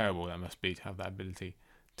terrible that must be to have that ability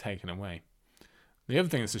taken away. The other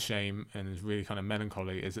thing that's a shame and is really kind of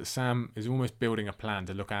melancholy is that Sam is almost building a plan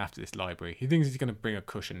to look after this library. He thinks he's going to bring a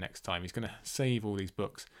cushion next time. He's going to save all these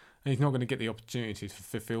books, and he's not going to get the opportunity to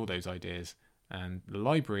fulfill those ideas. And the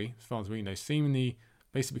library, as far as we know, seemingly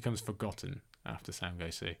basically becomes forgotten after Sam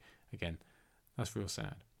goes. So again, that's real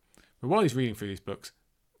sad. But while he's reading through these books,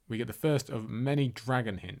 we get the first of many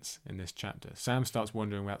dragon hints in this chapter. Sam starts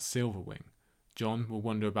wondering about Silverwing. Jon will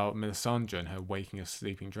wonder about Melisandre and her waking of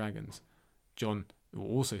sleeping dragons. Jon will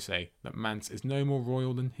also say that Mance is no more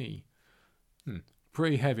royal than he.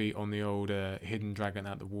 Pretty heavy on the old hidden dragon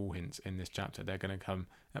at the wall hints in this chapter. They're going to come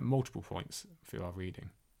at multiple points through our reading.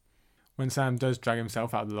 When Sam does drag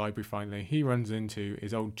himself out of the library finally, he runs into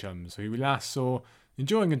his old chums, who we last saw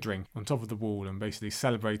enjoying a drink on top of the wall and basically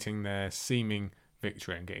celebrating their seeming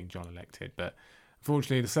victory and getting Jon elected. But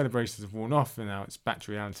unfortunately, the celebrations have worn off, and now it's back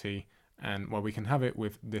to reality. And well, we can have it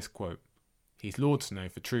with this quote: "He's Lord Snow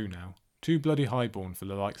for true now, too bloody highborn for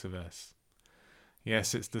the likes of us."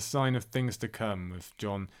 Yes, it's the sign of things to come, with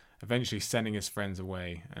Jon eventually sending his friends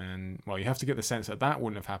away. And well, you have to get the sense that that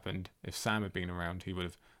wouldn't have happened if Sam had been around. He would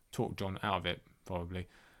have talked Jon out of it, probably.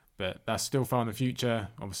 But that's still far in the future.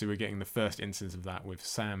 Obviously, we're getting the first instance of that with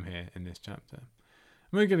Sam here in this chapter.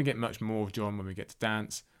 And we're going to get much more of Jon when we get to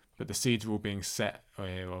Dance, but the seeds are all being set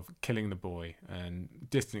of killing the boy and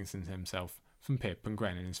distancing himself from Pip and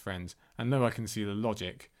Gren and his friends. And though I can see the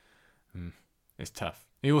logic, it's tough.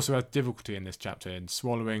 He also has difficulty in this chapter in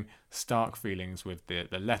swallowing Stark feelings with the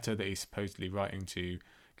letter that he's supposedly writing to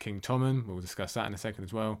King Tommen. We'll discuss that in a second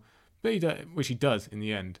as well. But which he does in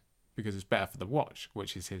the end, because it's better for the Watch,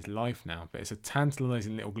 which is his life now. But it's a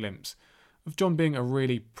tantalising little glimpse of Jon being a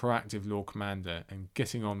really proactive Lord Commander and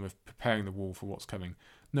getting on with preparing the wall for what's coming,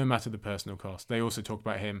 no matter the personal cost. They also talk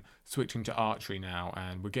about him switching to archery now,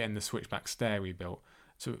 and we're getting the switchback stair rebuilt.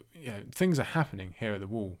 So things are happening here at the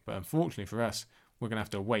wall, but unfortunately for us, we're going to have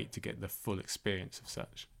to wait to get the full experience of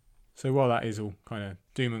such. So while that is all kind of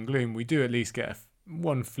doom and gloom, we do at least get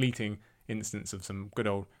one fleeting instance of some good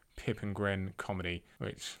old Pip and Gren comedy,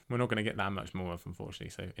 which we're not going to get that much more of, unfortunately,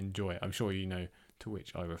 so enjoy it. I'm sure you know to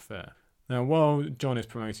which I refer. Now, while Jon is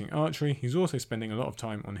promoting archery, he's also spending a lot of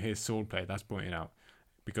time on his swordplay, that's pointed out,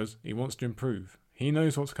 because he wants to improve. He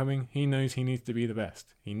knows what's coming, he knows he needs to be the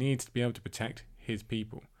best. He needs to be able to protect his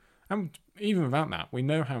people. And even without that, we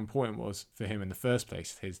know how important it was for him in the first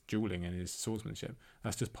place, his dueling and his swordsmanship.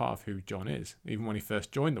 That's just part of who Jon is, even when he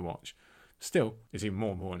first joined the Watch. Still, it's even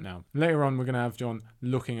more important now. Later on, we're going to have Jon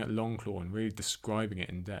looking at Longclaw and really describing it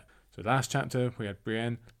in depth. So last chapter, we had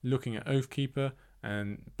Brienne looking at Oathkeeper,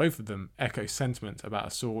 and both of them echo sentiment about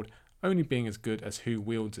a sword only being as good as who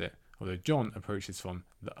wields it, although Jon approaches from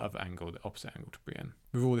the other angle, the opposite angle to Brienne.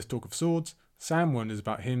 With all this talk of swords, Sam wonders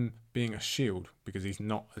about him being a shield because he's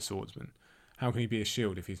not a swordsman. How can he be a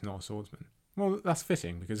shield if he's not a swordsman? Well, that's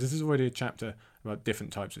fitting, because this is already a chapter about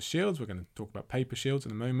different types of shields. We're going to talk about paper shields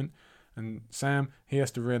in a moment. And Sam, he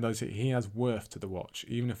has to realise that he has worth to the Watch,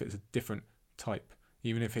 even if it's a different type,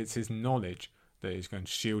 even if it's his knowledge that is going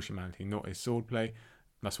to shield humanity, not his swordplay.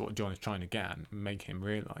 That's what Jon is trying to get at and make him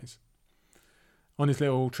realise. On his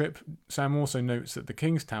little trip, Sam also notes that the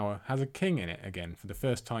King's Tower has a king in it again for the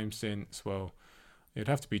first time since, well, it would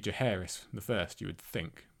have to be Jaehaerys the first, you would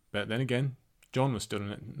think. But then again, Jon was still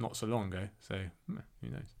in it not so long ago, so who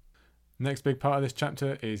knows. Next big part of this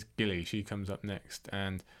chapter is Gilly. She comes up next,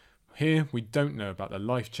 and here we don't know about the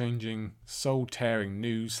life-changing, soul-tearing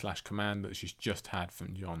news / command that she's just had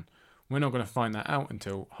from Jon. We're not going to find that out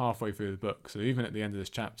until halfway through the book, so even at the end of this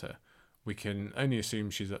chapter, we can only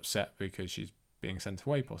assume she's upset because she's being sent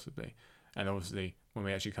away, possibly. And obviously, when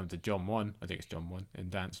we actually come to Jon 1, I think it's Jon 1, in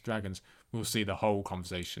Dance of Dragons, we'll see the whole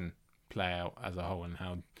conversation play out as a whole and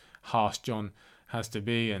how harsh Jon has to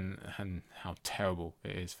be and how terrible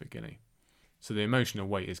it is for Gilly. So the emotional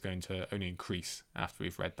weight is going to only increase after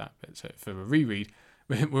we've read that bit. So for a reread,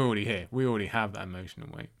 we're already here. We already have that emotional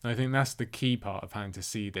weight. And I think that's the key part of having to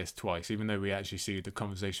see this twice, even though we actually see the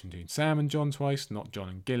conversation between Sam and Jon twice, not Jon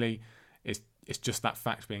and Gilly. It's just that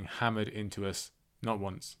fact being hammered into us, not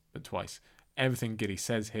once, but twice. Everything Gilly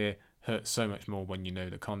says here hurts so much more when you know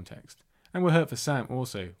the context. And we're hurt for Sam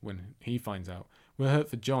also when he finds out. We're hurt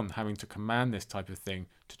for Jon having to command this type of thing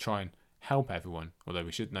to try and help everyone, although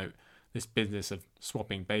we should note this business of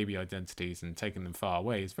swapping baby identities and taking them far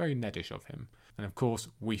away is very Neddish of him. And of course,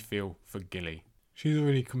 we feel for Gilly. She's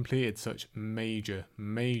already completed such major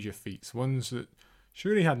feats, ones that she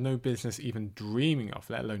really had no business even dreaming of,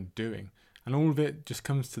 let alone doing. And all of it just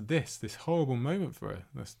comes to this horrible moment for her.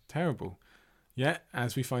 That's terrible. Yet,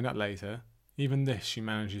 as we find out later, even this she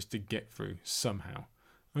manages to get through somehow.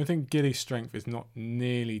 And I think Gilly's strength is not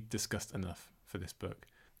nearly discussed enough for this book.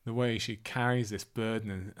 The way she carries this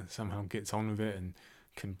burden and somehow gets on with it and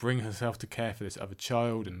can bring herself to care for this other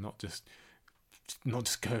child and not just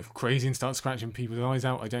go crazy and start scratching people's eyes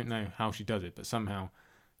out. I don't know how she does it, but somehow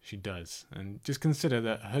she does. And just consider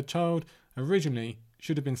that her child originally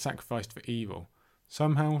should have been sacrificed for evil.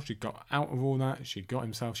 Somehow she got out of all that. She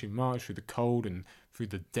marched through the cold and through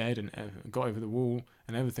the dead and got over the wall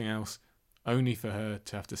and everything else, only for her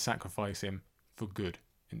to have to sacrifice him for good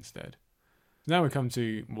instead. Now we come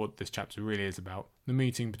to what this chapter really is about, the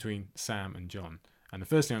meeting between Sam and Jon. And the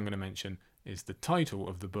first thing I'm going to mention is the title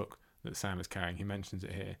of the book that Sam is carrying. He mentions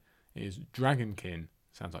it here. It is Dragonkin,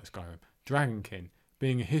 sounds like Skyrim, Dragonkin,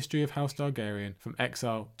 being a history of House Targaryen from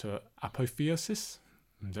exile to apotheosis.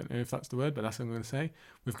 I don't know if that's the word, but that's what I'm going to say.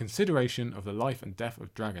 With consideration of the life and death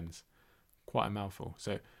of dragons. Quite a mouthful.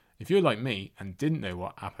 So if you're like me and didn't know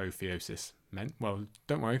what apotheosis meant, well,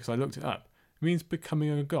 don't worry because I looked it up. It means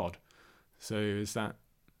becoming a god. So is that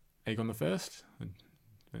Aegon the First? I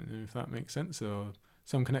don't know if that makes sense, or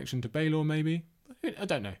some connection to Baelor maybe? I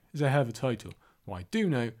don't know. It's a hell of a title. What I do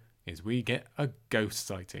know is we get a ghost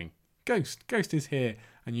sighting. Ghost is here,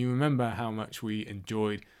 and you remember how much we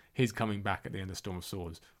enjoyed his coming back at the end of Storm of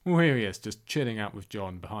Swords. Well, here he is, just chilling out with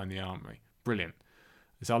Jon behind the armory. Brilliant.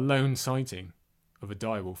 It's our lone sighting of a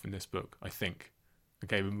direwolf in this book, I think.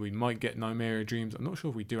 Okay, we might get Nymeria dreams. I'm not sure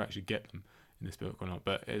if we do actually get them in this book or not,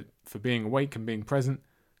 but for being awake and being present,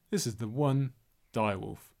 this is the one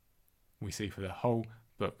direwolf we see for the whole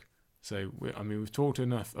book. So, we've talked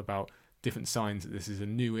enough about different signs that this is a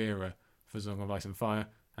new era for Song of Ice and Fire,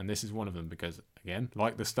 and this is one of them because, again,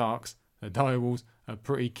 like the Starks, the direwolves are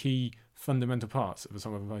pretty key fundamental parts of A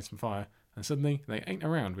Song of Ice and Fire, and suddenly they ain't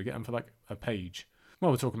around. We get them for like a page.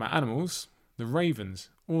 While we're talking about animals, the ravens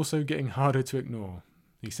also getting harder to ignore.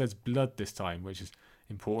 He says blood this time, which is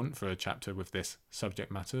important for a chapter with this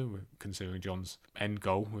subject matter, considering Jon's end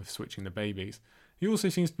goal with switching the babies. He also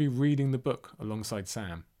seems to be reading the book alongside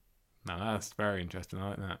Sam. Now that's very interesting, I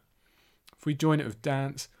like that. If we join it with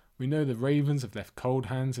Dance, we know the ravens have left Cold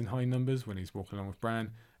Hands in high numbers when he's walking along with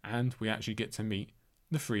Bran, and we actually get to meet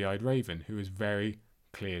the Three-Eyed Raven, who is very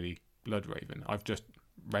clearly Bloodraven. I've just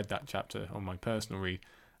read that chapter on my personal read,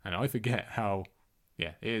 and I forget how,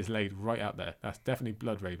 it is laid right out there. That's definitely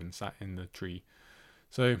Bloodraven sat in the tree.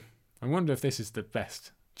 So I wonder if this is the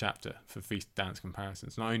best chapter for Feast Dance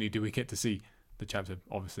comparisons. Not only do we get to see the chapter,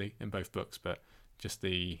 obviously, in both books, but just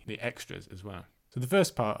the extras as well. So the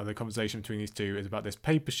first part of the conversation between these two is about this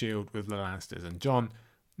paper shield with the Lannisters and Jon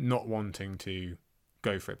not wanting to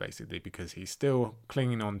go for it, basically, because he's still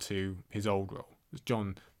clinging on to his old role. It's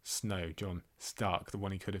Jon Snow, Jon Stark, the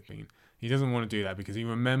one he could have been. He doesn't want to do that because he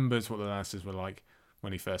remembers what the Lannisters were like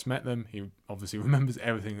when he first met them. He obviously remembers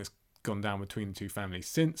everything that's gone down between the two families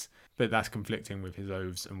since, but that's conflicting with his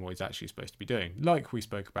oaths and what he's actually supposed to be doing, like we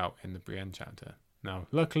spoke about in the Brienne chapter. Now,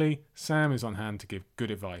 luckily, Sam is on hand to give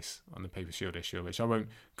good advice on the paper shield issue, which I won't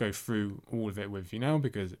go through all of it with you now,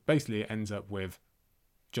 because basically it ends up with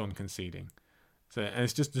Jon conceding. So, and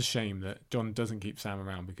it's just a shame that Jon doesn't keep Sam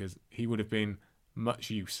around, because he would have been much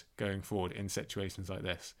use going forward in situations like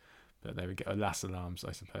this. But there we go, alas alarms,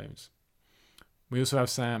 I suppose. We also have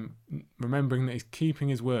Sam remembering that he's keeping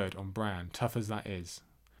his word on Bran, tough as that is.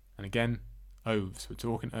 And again, oaths. We're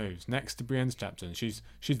talking oaths. Next to Brienne's chapter, and she's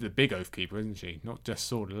the big oath keeper, isn't she? Not just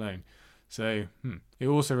sword alone. So it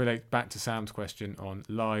also relates back to Sam's question on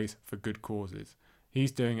lies for good causes.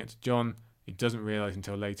 He's doing it to Jon. He doesn't realise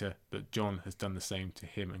until later that Jon has done the same to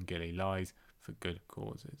him and Gilly. Lies for good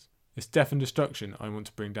causes. It's death and destruction I want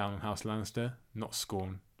to bring down on House Lannister, not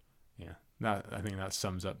scorn. Yeah, I think that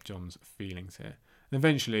sums up Jon's feelings here. And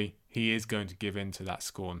eventually, he is going to give in to that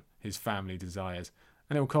scorn his family desires.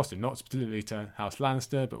 And it will cost him, not specifically to House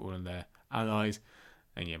Lannister, but one of their allies.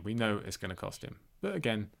 And yeah, we know it's going to cost him. But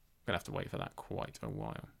again, we're going to have to wait for that quite a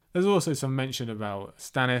while. There's also some mention about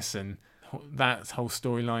Stannis and that whole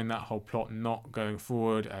storyline, that whole plot not going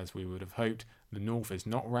forward as we would have hoped. The North is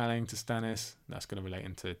not rallying to Stannis. That's going to relate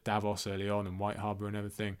into Davos early on and White Harbour and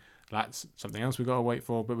everything. That's something else we've got to wait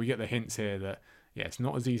for. But we get the hints here that, yeah, it's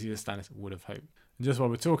not as easy as Stannis would have hoped. And just while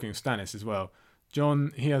we're talking of Stannis as well,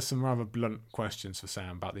 Jon, he has some rather blunt questions for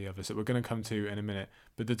Sam about the others that we're going to come to in a minute.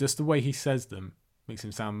 But just the way he says them makes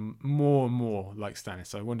him sound more and more like Stannis.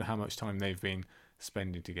 So I wonder how much time they've been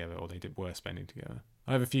spending together, or were spending together.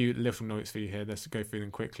 I have a few little notes for you here. Let's go through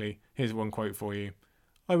them quickly. Here's one quote for you.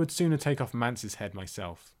 I would sooner take off Mance's head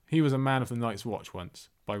myself. He was a man of the Night's Watch once.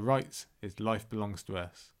 By rights, his life belongs to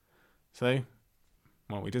us. So,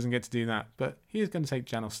 well, he doesn't get to do that, but he is going to take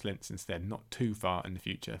Janos Slynt's instead, not too far in the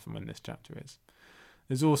future from when this chapter is.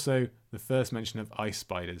 There's also the first mention of ice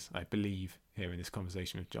spiders, I believe, here in this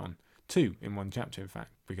conversation with Jon. 2 in one chapter, in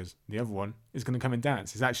fact, because the other one is going to come in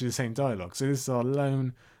Dance. It's actually the same dialogue. So this is our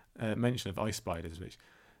lone mention of ice spiders, which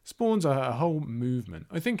spawns a whole movement.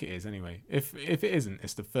 I think it is, anyway. If it isn't,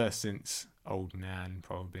 it's the first since Old Nan,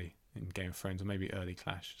 probably, in Game of Thrones, or maybe early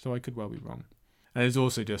Clash. So I could well be wrong. And there's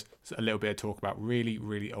also just a little bit of talk about really,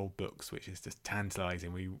 really old books, which is just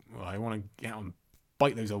tantalising. I want to get on,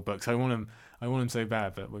 bite those old books. I want them so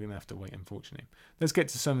bad, but we're going to have to wait, unfortunately. Let's get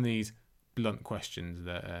to some of these blunt questions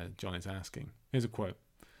that Jon is asking. Here's a quote.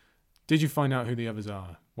 Did you find out who the others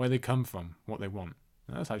are, where they come from, what they want?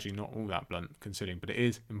 Now, that's actually not all that blunt considering, but it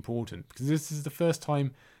is important because this is the first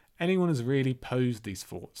time anyone has really posed these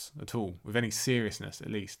thoughts at all, with any seriousness at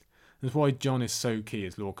least. That's why Jon is so key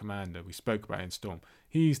as Lord Commander. We spoke about it in Storm.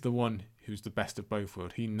 He's the one who's the best of both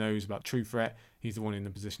worlds. He knows about true threat. He's the one in the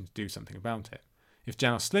position to do something about it. If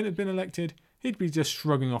Janos Slynt had been elected, he'd be just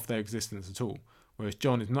shrugging off their existence at all. Whereas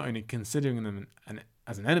Jon is not only considering them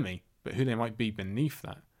as an enemy, but who they might be beneath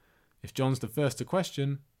that. If Jon's the first to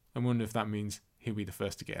question, I wonder if that means he'll be the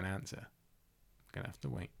first to get an answer. I'm going to have to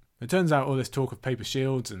wait. It turns out all this talk of paper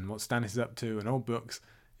shields and what Stannis is up to and old books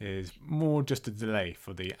is more just a delay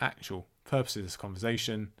for the actual purposes of this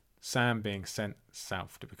conversation, Sam being sent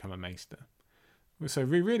south to become a Maester. So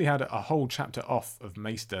we really had a whole chapter off of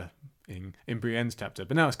Maester in Brienne's chapter,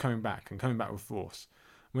 but now it's coming back with force.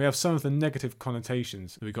 We have some of the negative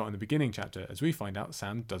connotations that we got in the beginning chapter as we find out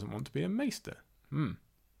Sam doesn't want to be a Maester. Now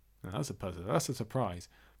that's a puzzle, that's a surprise.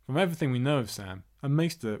 From everything we know of Sam, a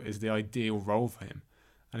Maester is the ideal role for him.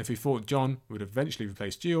 And if we thought Jon would eventually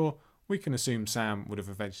replace Gior, we can assume Sam would have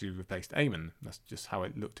eventually replaced Aemon. That's just how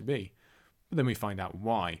it looked to be. But then we find out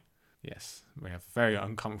why. Yes, we have a very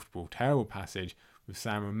uncomfortable, terrible passage with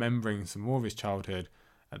Sam remembering some more of his childhood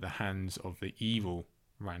at the hands of the evil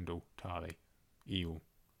Randyll Tarly. Evil.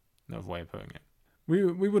 Another way of putting it. We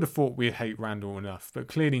would have thought we'd hate Randyll enough, but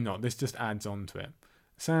clearly not. This just adds on to it.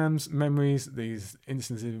 Sam's memories, these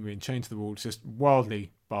instances of being chained to the wall, just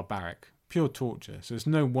wildly barbaric. Pure torture. So it's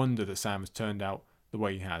no wonder that Sam has turned out the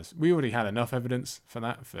way he has. We already had enough evidence for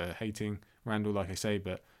that, for hating Randyll, like I say,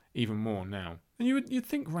 but even more now. And you'd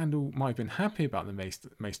think Randyll might have been happy about the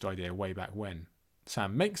Maester idea way back when.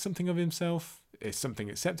 Sam makes something of himself. It's something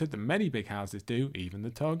accepted that many big houses do, even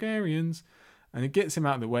the Targaryens. And it gets him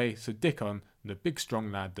out of the way so Dickon, the big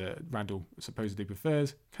strong lad that Randyll supposedly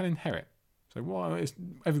prefers, can inherit. So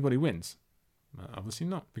everybody wins? Well, obviously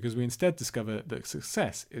not, because we instead discover that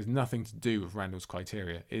success is nothing to do with Randyll's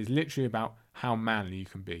criteria. It is literally about how manly you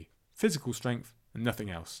can be. Physical strength and nothing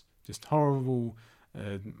else. Just horrible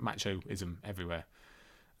machoism everywhere.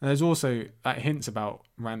 And there's also that hints about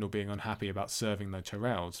Randyll being unhappy about serving the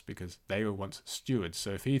Tyrells because they were once stewards.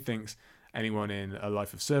 So if he thinks anyone in a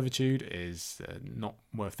life of servitude is not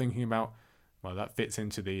worth thinking about, well, that fits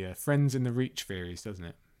into the friends in the Reach theories, doesn't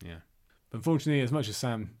it? Yeah. But unfortunately, as much as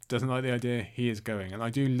Sam doesn't like the idea, he is going. And I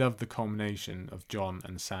do love the culmination of Jon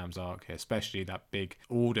and Sam's arc here, especially that big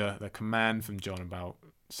order, the command from Jon about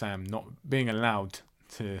Sam not being allowed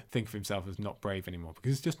to think of himself as not brave anymore,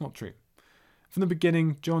 because it's just not true. From the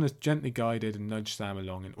beginning, John has gently guided and nudged Sam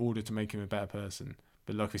along in order to make him a better person.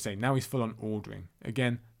 But like we say, now he's full on ordering,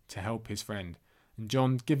 again, to help his friend. And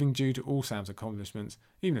John, giving due to all Sam's accomplishments,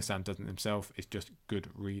 even if Sam doesn't himself, is just good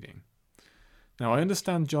reading. Now, I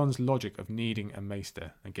understand John's logic of needing a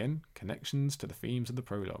maester. Again, connections to the themes of the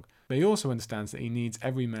prologue. But he also understands that he needs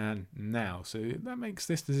every man now, so that makes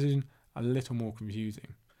this decision a little more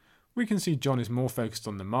confusing. We can see John is more focused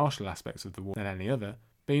on the martial aspects of the war than any other,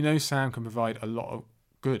 but he knows Sam can provide a lot of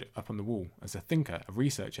good up on the wall as a thinker, a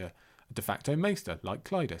researcher, a de facto maester like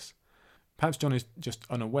Clydas. Perhaps John is just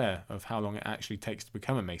unaware of how long it actually takes to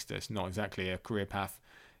become a maester. It's not exactly a career path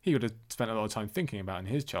he would have spent a lot of time thinking about in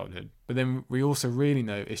his childhood. But then we also really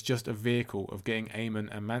know it's just a vehicle of getting Aemon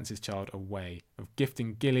and Mance's child away, of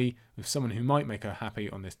gifting Gilly with someone who might make her happy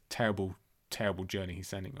on this terrible, terrible journey he's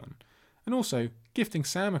sending on. And also gifting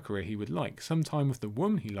Sam a career he would like, some time with the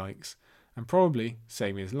woman he likes, and probably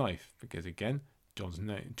saving his life, because again,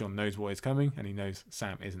 John knows what is coming, and he knows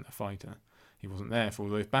Sam isn't a fighter. He wasn't there for all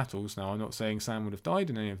those battles. Now, I'm not saying Sam would have died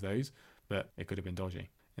in any of those, but it could have been dodgy.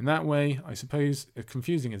 In that way, I suppose, as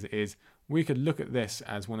confusing as it is, we could look at this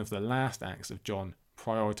as one of the last acts of John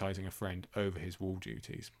prioritising a friend over his wall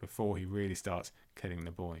duties before he really starts killing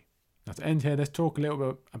the boy. Now, to end here, let's talk a little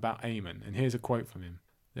bit about Aemon, and here's a quote from him.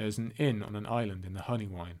 "There's an inn on an island in the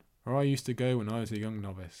Honeywine, where I used to go when I was a young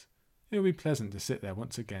novice. It would be pleasant to sit there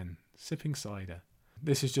once again, sipping cider."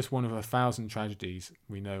 This is just one of 1,000 tragedies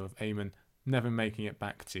we know of Aemon never making it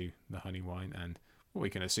back to the Honeywine and what we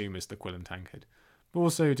can assume is the Quill and Tankard. But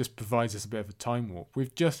also it just provides us a bit of a time warp.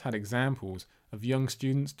 We've just had examples of young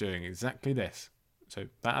students doing exactly this. So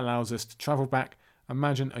that allows us to travel back,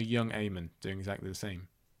 imagine a young Aemon doing exactly the same.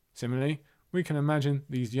 Similarly, we can imagine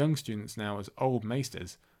these young students now as old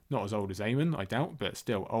maesters, not as old as Aemon, I doubt, but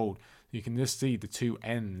still old. You can just see the two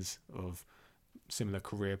ends of similar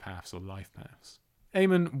career paths or life paths.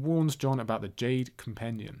 Aemon warns John about the Jade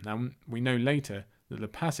Compendium. Now, we know later that the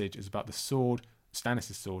passage is about the sword,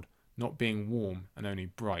 Stannis' sword, not being warm and only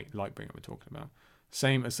bright, Lightbringer we're talking about.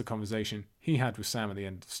 Same as the conversation he had with Sam at the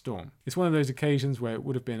end of Storm. It's one of those occasions where it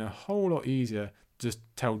would have been a whole lot easier to just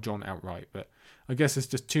tell John outright, but I guess it's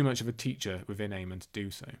just too much of a teacher within Aemon to do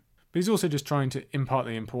so. But he's also just trying to impart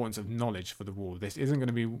the importance of knowledge for the war. This isn't going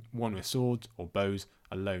to be won with swords or bows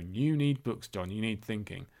alone. You need books, John. You need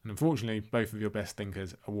thinking. And unfortunately, both of your best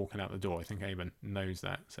thinkers are walking out the door. I think Aemon knows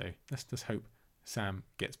that. So let's just hope Sam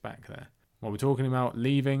gets back there. While we're talking about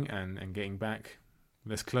leaving and getting back,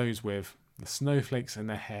 let's close with the snowflakes and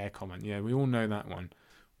their hair comment. Yeah, we all know that one.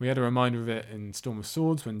 We had a reminder of it in Storm of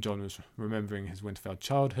Swords when John was remembering his Winterfell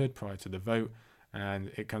childhood prior to the vote, and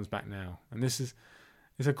it comes back now. And this is...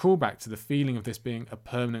 it's a callback to the feeling of this being a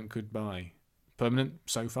permanent goodbye. Permanent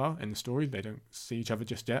so far in the story, they don't see each other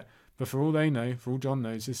just yet, but for all they know, for all John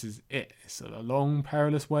knows, this is it. It's a long,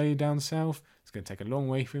 perilous way down south. It's going to take a long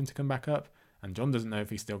way for him to come back up, and John doesn't know if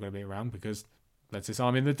he's still going to be around because there's this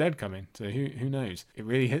army of the dead coming, so who knows. It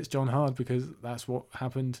really hits John hard because that's what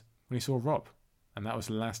happened when he saw Robb, and that was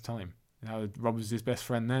the last time. Now, Robb was his best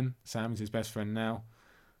friend then, Sam is his best friend now.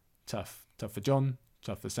 Tough for John,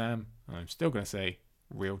 tough for Sam, and I'm still going to say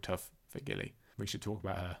real tough for Gilly. We should talk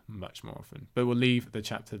about her much more often. But we'll leave the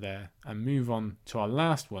chapter there and move on to our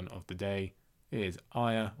last one of the day. It is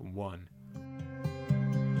Arya 1.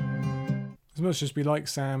 As much as we like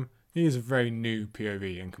Sam, he is a very new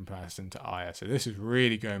POV in comparison to Arya, so this is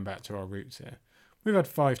really going back to our roots here. We've had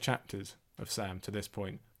 5 chapters of Sam to this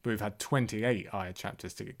point, but we've had 28 Arya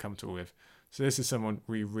chapters to get comfortable with. So this is someone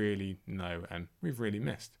we really know and we've really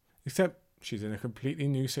missed. Except she's in a completely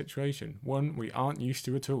new situation, one we aren't used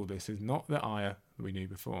to at all. This is not the Arya that we knew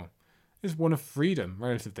before. It's one of freedom,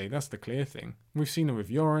 relatively, that's the clear thing. We've seen her with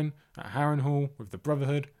Yoren, at Harrenhal, with the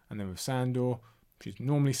Brotherhood, and then with Sandor. She's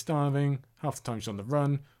normally starving, half the time she's on the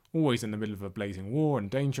run, always in the middle of a blazing war and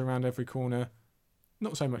danger around every corner.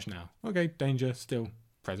 Not so much now. Okay, danger still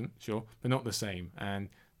present, sure, but not the same, and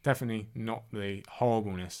definitely not the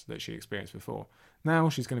horribleness that she experienced before. Now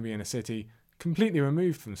she's going to be in a city completely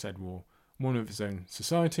removed from said war, one of its own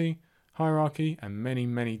society, hierarchy, and many,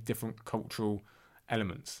 many different cultural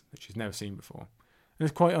elements that she's never seen before. And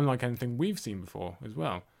it's quite unlike anything we've seen before as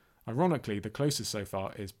well. Ironically, the closest so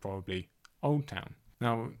far is probably Old Town.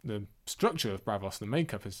 Now, the structure of Braavos, the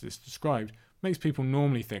makeup as it's described, makes people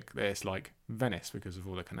normally think that it's like Venice because of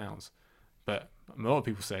all the canals. But a lot of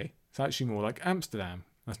people say it's actually more like Amsterdam.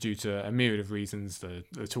 That's due to a myriad of reasons, the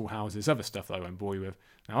tall houses, other stuff that I won't bore you with.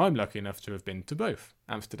 Now, I'm lucky enough to have been to both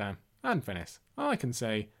Amsterdam and Venice. I can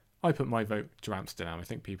say I put my vote to Amsterdam. I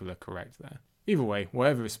think people are correct there. Either way,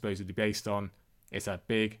 whatever it's supposed to be based on, it's a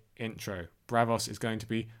big, intro. Braavos is going to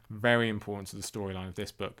be very important to the storyline of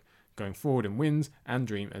this book, going forward in Winds and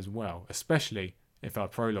Dream as well, especially if our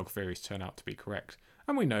prologue theories turn out to be correct.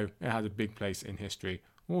 And we know it has a big place in history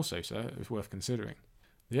also, so it's worth considering.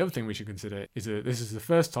 The other thing we should consider is that this is the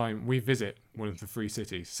first time we visit one of the three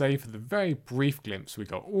cities, save for the very brief glimpse we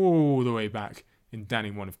got all the way back in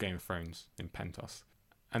Dany 1 of Game of Thrones in Pentos.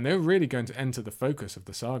 And they're really going to enter the focus of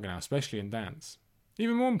the saga now, especially in Dance.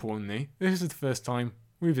 Even more importantly, this is the first time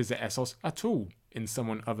we visit Essos at all in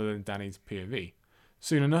someone other than Dany's POV.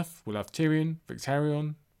 Soon enough, we'll have Tyrion,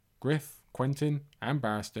 Victarion, Griff, Quentyn, and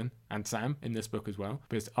Barristan, and Sam in this book as well,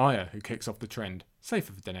 but it's Arya who kicks off the trend,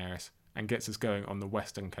 safer for Daenerys, and gets us going on the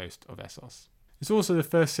western coast of Essos. It's also the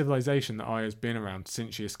first civilization that Arya's been around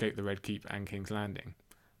since she escaped the Red Keep and King's Landing.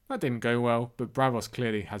 That didn't go well, but Braavos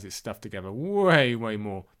clearly has its stuff together way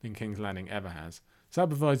more than King's Landing ever has. So that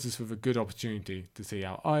provides us with a good opportunity to see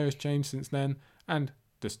how Arya's changed since then, and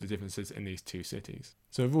just the differences in these two cities.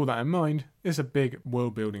 So with all that in mind, it's a big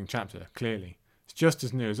world building chapter, clearly. It's just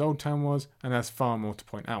as new as Old Town was, and has far more to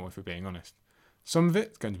point out if we're being honest. Some of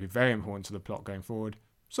it's going to be very important to the plot going forward,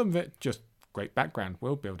 some of it just great background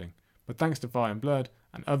world building. But thanks to Fire and Blood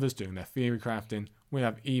and others doing their theory crafting, we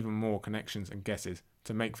have even more connections and guesses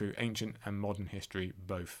to make through ancient and modern history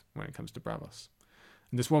both when it comes to Braavos.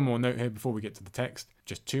 And just one more note here before we get to the text.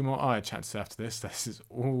 Just 2 more Arya chapters after this. This is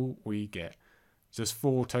all we get. Just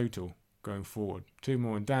 4 total going forward. 2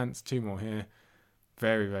 more in Dance, 2 more here.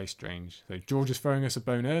 Very strange. So George is throwing us a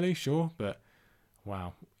bone early, sure, but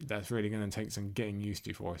wow, that's really going to take some getting used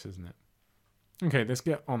to for us, isn't it? Okay, let's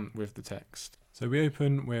get on with the text. So we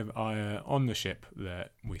open with Arya on the ship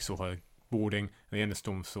that we saw her boarding at the end of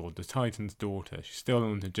Storm Sword, the Titan's daughter. She's still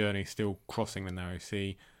on the journey, still crossing the narrow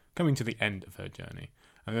sea, coming to the end of her journey.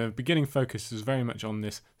 And the beginning focus is very much on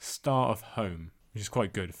this Star of Home, which is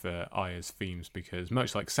quite good for Arya's themes because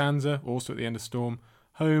much like Sansa, also at the end of Storm,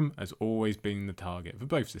 home has always been the target for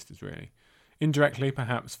both sisters really. Indirectly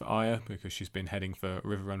perhaps for Arya because she's been heading for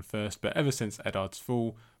Riverrun first, but ever since Eddard's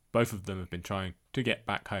fall, both of them have been trying to get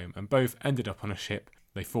back home and both ended up on a ship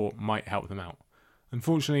they thought might help them out.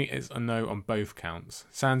 Unfortunately, it's a no on both counts.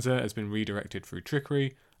 Sansa has been redirected through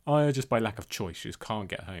trickery, Arya just by lack of choice, she just can't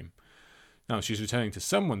get home. Now she's returning to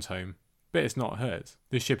someone's home, but it's not hers.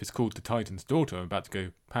 This ship is called the Titan's Daughter. I'm about to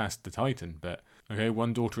go past the Titan, but okay,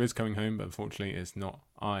 one daughter is coming home, but unfortunately it's not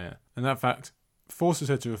Arya. And that fact forces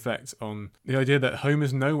her to reflect on the idea that home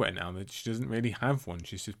is nowhere now, that she doesn't really have one.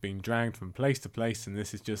 She's just being dragged from place to place, and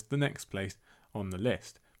this is just the next place on the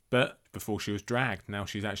list. But before she was dragged, now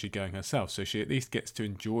she's actually going herself, so she at least gets to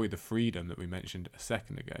enjoy the freedom that we mentioned a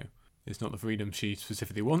second ago. It's not the freedom she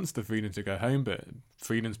specifically wants, the freedom to go home, but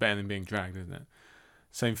freedom's better than being dragged, isn't it?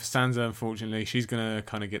 Same for Sansa, unfortunately. She's going to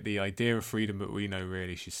kind of get the idea of freedom, but we know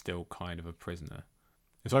really she's still kind of a prisoner.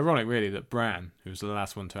 It's ironic, really, that Bran, who was the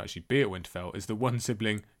last one to actually be at Winterfell, is the one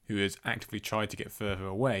sibling who has actively tried to get further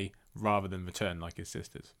away rather than return like his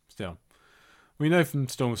sisters. Still, we know from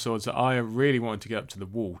Storm of Swords that Arya really wanted to get up to the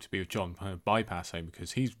Wall to be with Jon, kind of bypass home,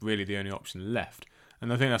 because he's really the only option left.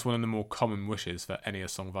 And I think that's one of the more common wishes for any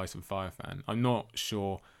Song of Ice and Fire fan. I'm not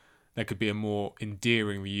sure there could be a more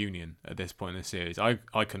endearing reunion at this point in the series. I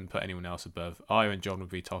couldn't put anyone else above. Arya and Jon would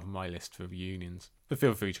be top of my list for reunions. But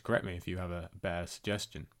feel free to correct me if you have a better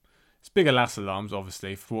suggestion. It's big alas alarms,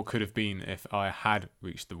 obviously, for what could have been if Arya had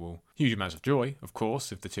reached the Wall. Huge amounts of joy, of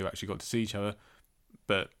course, if the two actually got to see each other.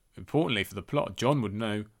 But importantly for the plot, Jon would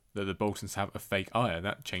know that the Boltons have a fake Arya.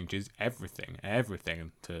 That changes everything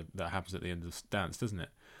that happens at the end of Dance, doesn't it?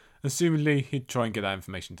 Assumedly, he'd try and get that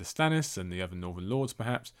information to Stannis and the other Northern Lords,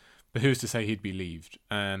 perhaps. But who's to say he'd be leaved?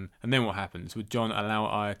 And then what happens? Would Jon allow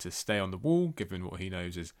Arya to stay on the Wall, given what he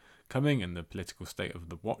knows is coming and the political state of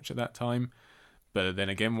the Watch at that time? But then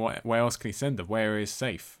again, where else can he send her? Where is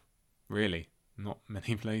safe? Really, not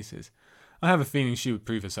many places. I have a feeling she would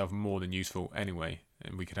prove herself more than useful anyway.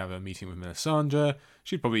 And we could have a meeting with Melisandre.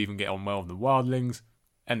 She'd probably even get on well with the wildlings.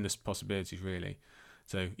 Endless possibilities, really.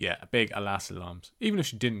 So yeah, a big alas alarms. Even if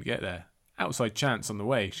she didn't get there, outside chance on the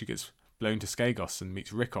way, she gets blown to Skagos and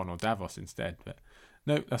meets Rickon or Davos instead. But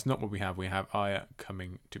no, that's not what we have. We have Arya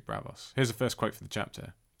coming to Braavos. Here's the first quote for the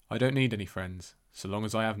chapter. I don't need any friends, so long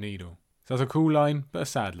as I have Needle. So that's a cool line, but a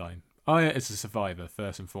sad line. Arya is a survivor,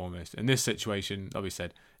 first and foremost. And this situation, like we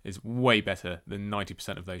said, is way better than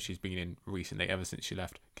 90% of those she's been in recently, ever since she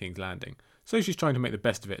left King's Landing. So she's trying to make the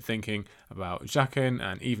best of it, thinking about Jaqen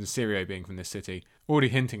and even Syrio being from this city, already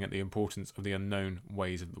hinting at the importance of the unknown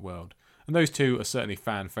ways of the world. And those two are certainly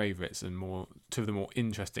fan favourites and two of the more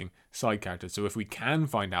interesting side characters. So if we can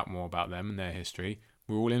find out more about them and their history,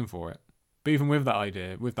 we're all in for it. But even with that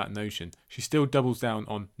idea, with that notion, she still doubles down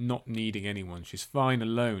on not needing anyone. She's fine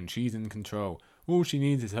alone, she's in control. All she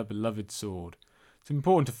needs is her beloved sword. It's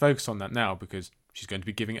important to focus on that now because she's going to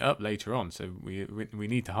be giving it up later on, so we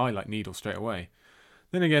need to highlight Needle straight away.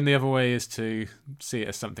 Then again, the other way is to see it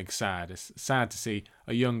as something sad. It's sad to see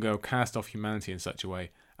a young girl cast off humanity in such a way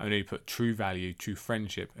and only put true value, true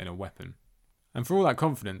friendship in a weapon. And for all that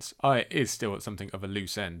confidence, Aya is still at something of a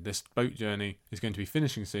loose end. This boat journey is going to be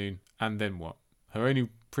finishing soon, and then what? Her only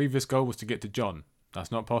previous goal was to get to John.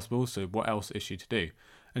 That's not possible, so what else is she to do?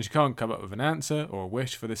 And she can't come up with an answer or a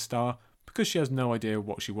wish for this star because she has no idea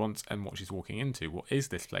what she wants and what she's walking into. What is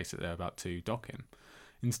this place that they're about to dock in?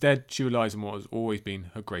 Instead, she relies on what has always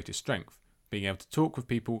been her greatest strength, being able to talk with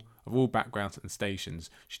people of all backgrounds and stations.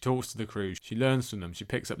 She talks to the crew, she learns from them, she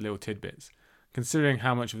picks up little tidbits. Considering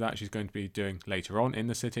how much of that she's going to be doing later on in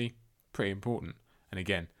the city, pretty important. And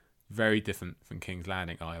again, very different from King's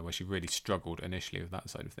Landing, Aya, where she really struggled initially with that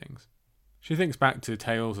side of things. She thinks back to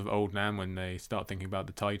tales of Old Nan when they start thinking about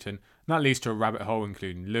the Titan, and that leads to a rabbit hole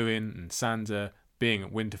including Luwin and Sansa being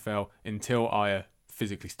at Winterfell until Aya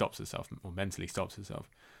physically stops herself, or mentally stops herself.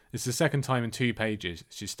 It's the second time in 2 pages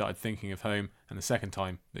she started thinking of home, and the second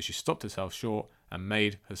time that she stopped herself short and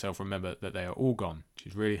made herself remember that they are all gone.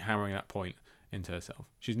 She's really hammering that point into herself.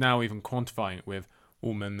 She's now even quantifying it with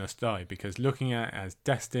all men must die, because looking at it as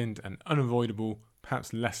destined and unavoidable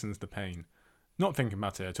perhaps lessens the pain. Not thinking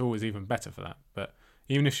about it at all is even better for that, but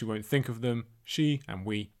even if she won't think of them, she and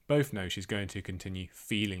we both know she's going to continue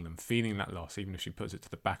feeling them, feeling that loss, even if she puts it to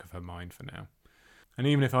the back of her mind for now. And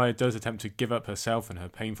even if Aya does attempt to give up herself and her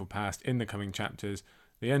painful past in the coming chapters,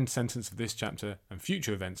 the end sentence of this chapter and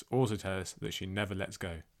future events also tell us that she never lets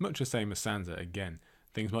go, much the same as Sansa again.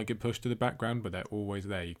 Things might get pushed to the background, but they're always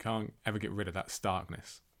there. You can't ever get rid of that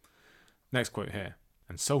starkness. Next quote here.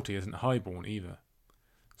 And Salty isn't highborn either.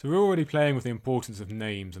 So we're already playing with the importance of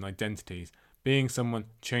names and identities, being someone,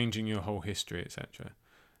 changing your whole history, etc.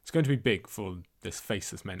 It's going to be big for this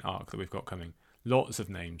Faceless Men arc that we've got coming. Lots of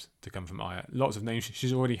names to come from Aya. Lots of names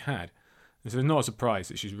she's already had. And so it's not a surprise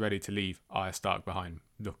that she's ready to leave Arya Stark behind.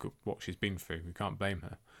 Look at what she's been through. We can't blame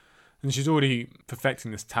her. And she's already perfecting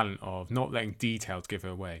this talent of not letting details give her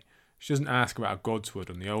away. She doesn't ask about a Godswood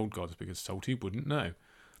and the old gods because Salty wouldn't know.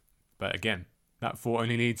 But again, that thought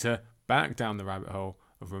only leads her back down the rabbit hole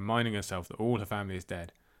of reminding herself that all her family is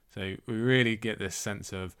dead. So we really get this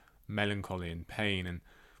sense of melancholy and pain, and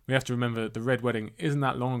we have to remember that the Red Wedding isn't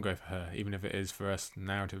that long ago for her, even if it is for us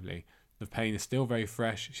narratively. The pain is still very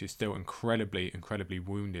fresh. She's still incredibly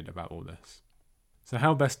wounded about all this. So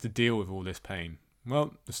how best to deal with all this pain?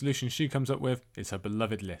 Well, the solution she comes up with is her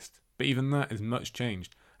beloved list. But even that is much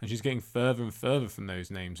changed, and she's getting further and further from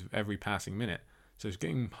those names with every passing minute, so it's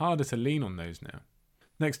getting harder to lean on those now.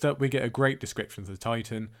 Next up, we get a great description of the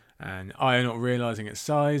Titan, and Aya not realising its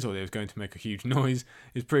size or that it was going to make a huge noise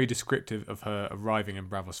is pretty descriptive of her arriving in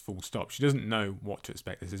Braavos full stop. She doesn't know what to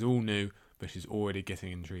expect. This is all new, but she's already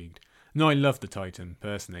getting intrigued. No, I love the Titan,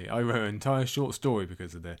 personally. I wrote an entire short story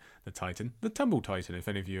because of the Titan. The Tumble Titan, if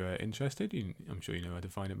any of you are interested. I'm sure you know how to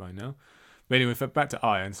find it by now. But anyway, back to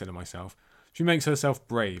Aya instead of myself. She makes herself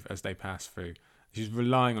brave as they pass through. She's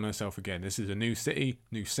relying on herself again. This is a new city,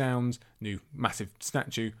 new sounds, new massive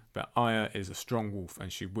statue, but Aya is a strong wolf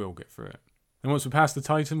and she will get through it. And once we pass the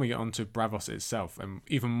Titan, we get onto Braavos itself, and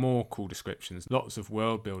even more cool descriptions. Lots of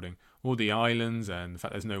world building, all the islands, and the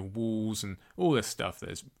fact there's no walls, and all this stuff that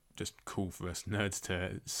is just cool for us nerds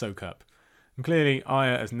to soak up. And clearly,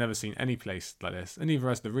 Aya has never seen any place like this, and neither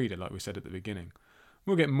has the reader, like we said at the beginning.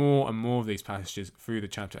 We'll get more and more of these passages through the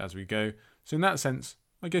chapter as we go, so in that sense,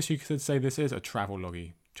 I guess you could say this is a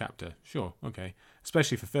travel-loggy chapter. Sure, okay.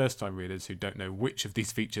 Especially for first-time readers who don't know which of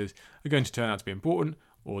these features are going to turn out to be important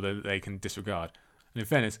or that they can disregard. And in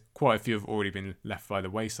fairness, quite a few have already been left by the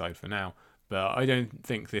wayside for now, but I don't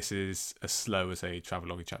think this is as slow as a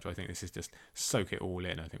travel-loggy chapter. I think this is just soak it all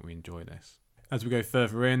in. I think we enjoy this. As we go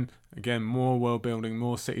further in, again, more world building,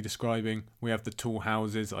 more city describing. We have the tall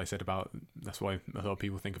houses I said about. That's why a lot of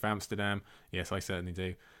people think of Amsterdam. Yes, I certainly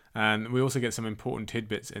do. And we also get some important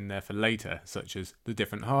tidbits in there for later, such as the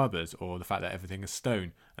different harbours, or the fact that everything is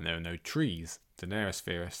stone and there are no trees. Daenerys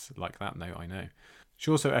theorists like that note, I know.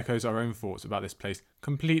 She also echoes our own thoughts about this place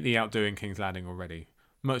completely outdoing King's Landing already,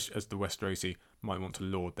 much as the Westerosi might want to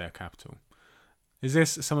lord their capital. Is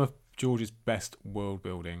this some of George's best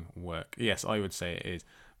world-building work? Yes, I would say it is.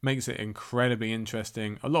 Makes it incredibly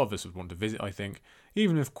interesting. A lot of us would want to visit, I think.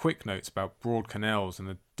 Even with quick notes about broad canals and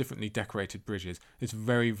the differently decorated bridges, it's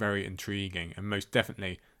very, very intriguing and most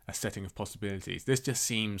definitely a setting of possibilities. This just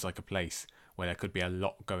seems like a place where there could be a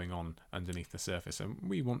lot going on underneath the surface, and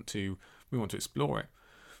we want to explore it.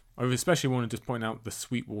 I especially want to just point out the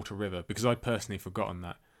Sweetwater River, because I'd personally forgotten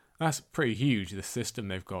that. That's pretty huge, the system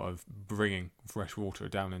they've got of bringing fresh water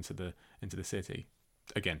down into the city.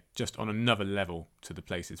 Again, just on another level to the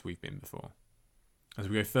places we've been before. As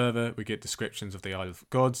we go further, we get descriptions of the Isle of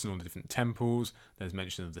Gods and all the different temples. There's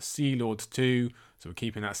mention of the Sea Lords too, so we're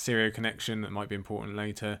keeping that Syria connection that might be important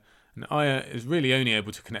later. And Aya is really only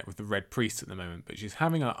able to connect with the Red Priests at the moment, but she's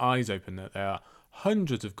having her eyes open that there are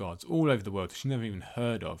hundreds of gods all over the world that she's never even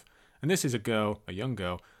heard of. And this is a young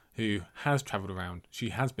girl, who has travelled around. She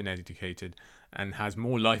has been educated and has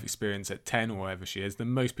more life experience at 10 or whatever she is than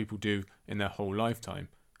most people do in their whole lifetime.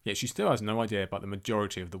 Yet she still has no idea about the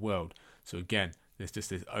majority of the world. So again, there's just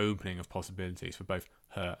this opening of possibilities for both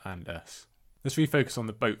her and us. Let's refocus on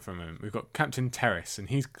the boat for a moment. We've got Captain Terrace, and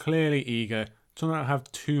he's clearly eager to not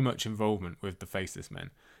have too much involvement with the Faceless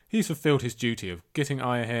Men. He's fulfilled his duty of getting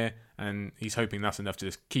Aya here, and he's hoping that's enough to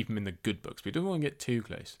just keep him in the good books, but he doesn't want to get too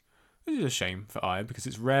close. This is a shame for Aya, because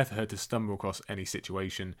it's rare for her to stumble across any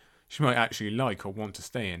situation she might actually like or want to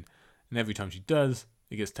stay in, and every time she does,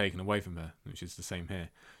 it gets taken away from her, which is the same here.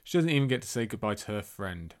 She doesn't even get to say goodbye to her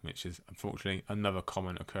friend, which is unfortunately another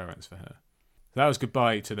common occurrence for her. So that was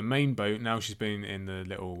goodbye to the main boat. Now she's been in the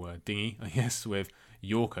little dinghy, I guess, with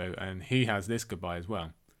Yorko, and he has this goodbye as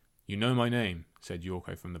well. "You know my name," said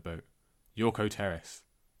Yorko from the boat. "Yorko Terrace,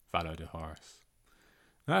 Valar Dohaeris."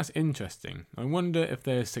 That's interesting. I wonder if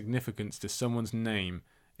there's significance to someone's name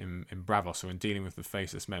in Braavos or in dealing with the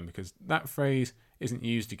Faceless Men, because that phrase isn't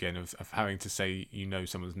used again of having to say you know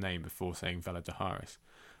someone's name before saying Valar Dohaeris.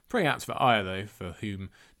 Pretty apt for Aya though, for whom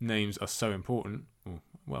names are so important. Or,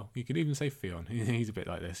 well, you could even say Theon. He's a bit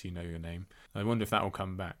like this, you know your name. I wonder if that will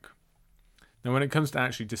come back. Now when it comes to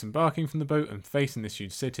actually disembarking from the boat and facing this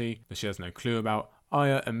huge city that she has no clue about,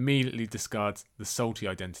 Aya immediately discards the salty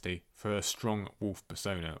identity for her strong wolf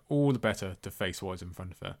persona, all the better to face what is in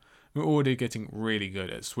front of her. We're already getting really good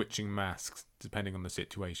at switching masks depending on the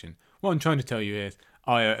situation. What I'm trying to tell you is,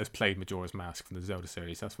 Aya has played Majora's Mask from the Zelda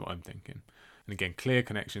series, that's what I'm thinking. And again, clear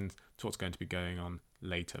connections to what's going to be going on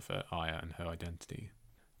later for Aya and her identity.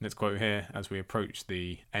 Let's quote here, as we approach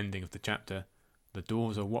the ending of the chapter, "The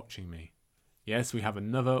doors are watching me. Yes, we have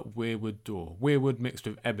another weirwood door, weirwood mixed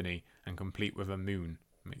with ebony and complete with a moon.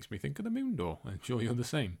 Makes me think of the moon door. I'm sure you're the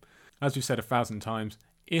same. As we've said 1,000 times,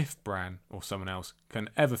 if Bran or someone else can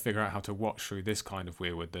ever figure out how to watch through this kind of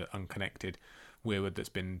weirwood, the unconnected weirwood that's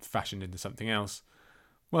been fashioned into something else,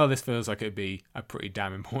 well, this feels like it'd be a pretty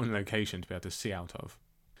damn important location to be able to see out of.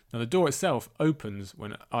 Now, the door itself opens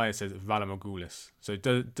when Aya says Valar Morghulis. So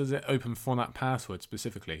does it open for that password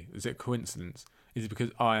specifically? Is it a coincidence? Is it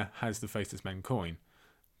because Aya has the Faceless Men coin?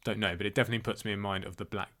 Don't know, but it definitely puts me in mind of the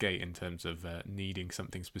Black Gate in terms of needing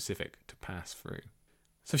something specific to pass through.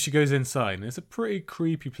 So she goes inside, and it's a pretty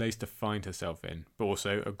creepy place to find herself in, but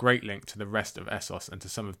also a great link to the rest of Essos and to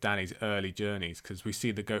some of Dany's early journeys, because we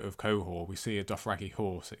see the Goat of Qohor, we see a Dothraki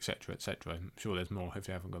horse, etc., etc. I'm sure there's more,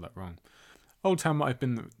 hopefully I haven't got that wrong. Old Town might have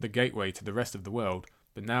been the gateway to the rest of the world,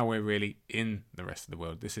 but now we're really in the rest of the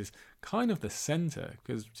world. This is kind of the centre,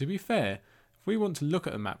 because to be fair, if we want to look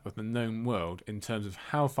at a map of the known world in terms of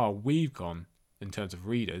how far we've gone in terms of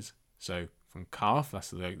readers, so from Karth,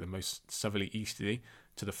 that's the most southerly easterly,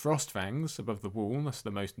 to the Frostfangs above the wall, that's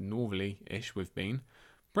the most northerly-ish we've been,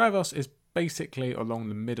 Braavos is basically along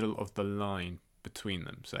the middle of the line between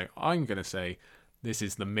them. So I'm going to say this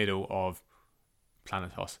is the middle of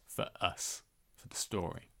Planetos for us, for the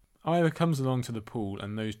story. Aya comes along to the pool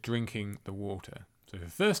and those drinking the water. So for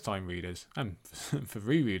first-time readers, and for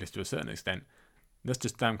rereaders to a certain extent, that's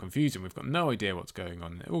just damn confusing. We've got no idea what's going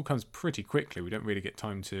on. It all comes pretty quickly. We don't really get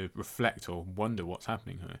time to reflect or wonder what's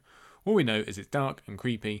happening here. All we know is it's dark and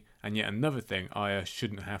creepy, and yet another thing Aya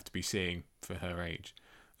shouldn't have to be seeing for her age.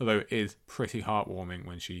 Although it is pretty heartwarming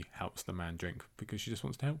when she helps the man drink, because she just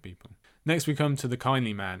wants to help people. Next we come to the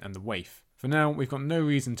kindly man and the waif. For now, we've got no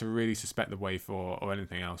reason to really suspect the waif or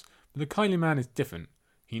anything else, but the kindly man is different.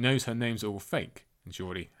 He knows her names are all fake, and she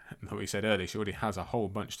already, like we said earlier, she already has a whole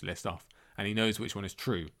bunch to list off, and he knows which one is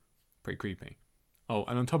true. Pretty creepy. Oh,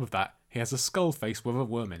 and on top of that, he has a skull face with a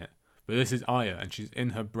worm in it. But this is Aya, and she's in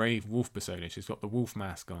her brave wolf persona. She's got the wolf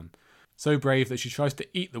mask on. So brave that she tries to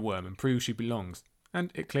eat the worm and prove she belongs.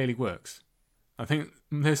 And it clearly works. I think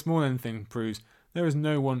this more than anything proves there is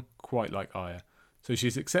no one quite like Aya. So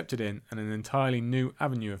she's accepted in, and an entirely new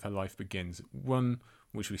avenue of her life begins. One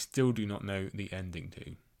which we still do not know the ending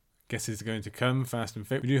to. Guess it's going to come fast and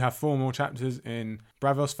fit. We do have 4 more chapters in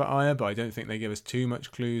Braavos for Aya, but I don't think they give us too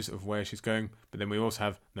much clues of where she's going. But then we also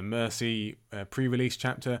have the Mercy pre-release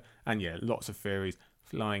chapter, and yeah, lots of theories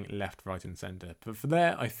flying left, right and centre. But for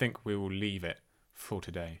there, I think we will leave it for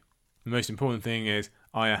today. The most important thing is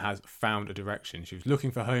Arya has found a direction. She was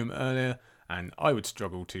looking for home earlier, and I would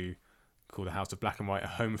struggle to call the House of Black and White a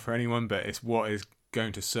home for anyone, but it's what is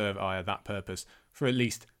going to serve Arya that purpose for at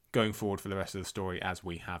least going forward for the rest of the story as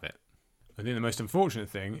we have it. I think the most unfortunate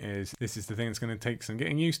thing is this is the thing that's going to take some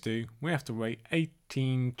getting used to. We have to wait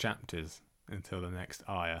 18 chapters until the next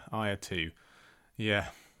Arya 2. Yeah,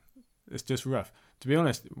 it's just rough. To be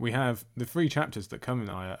honest, we have the 3 chapters that come in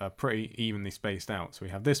Arya are pretty evenly spaced out. So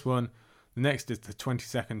we have this one, the next is the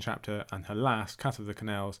 22nd chapter, and her last, Cat of the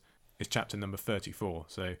Canals, is chapter number 34.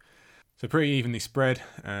 So pretty evenly spread,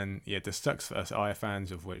 and yeah, it just sucks for us Arya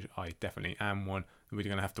fans, of which I definitely am one, that we're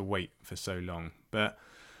going to have to wait for so long. But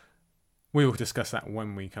we will discuss that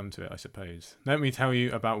when we come to it, I suppose. Let me tell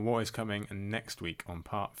you about what is coming next week on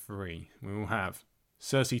part 3. We will have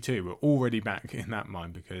Cersei 2. We're already back in that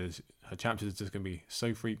mind because her chapters are just going to be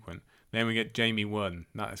so frequent. Then we get Jaime 1.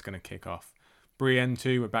 That is going to kick off. Brienne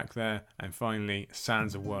 2, we're back there. And finally,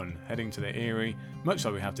 Sansa 1, heading to the Eyrie. Much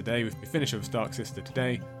like we have today. We finish with Stark Sister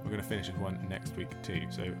today. We're going to finish with one next week too.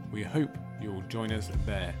 So we hope you'll join us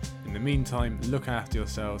there. In the meantime, look after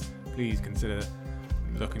yourselves. Please consider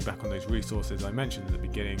looking back on those resources I mentioned at the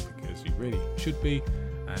beginning, because you really should be.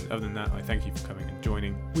 And other than that, I thank you for coming and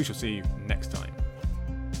joining. We shall see you next time.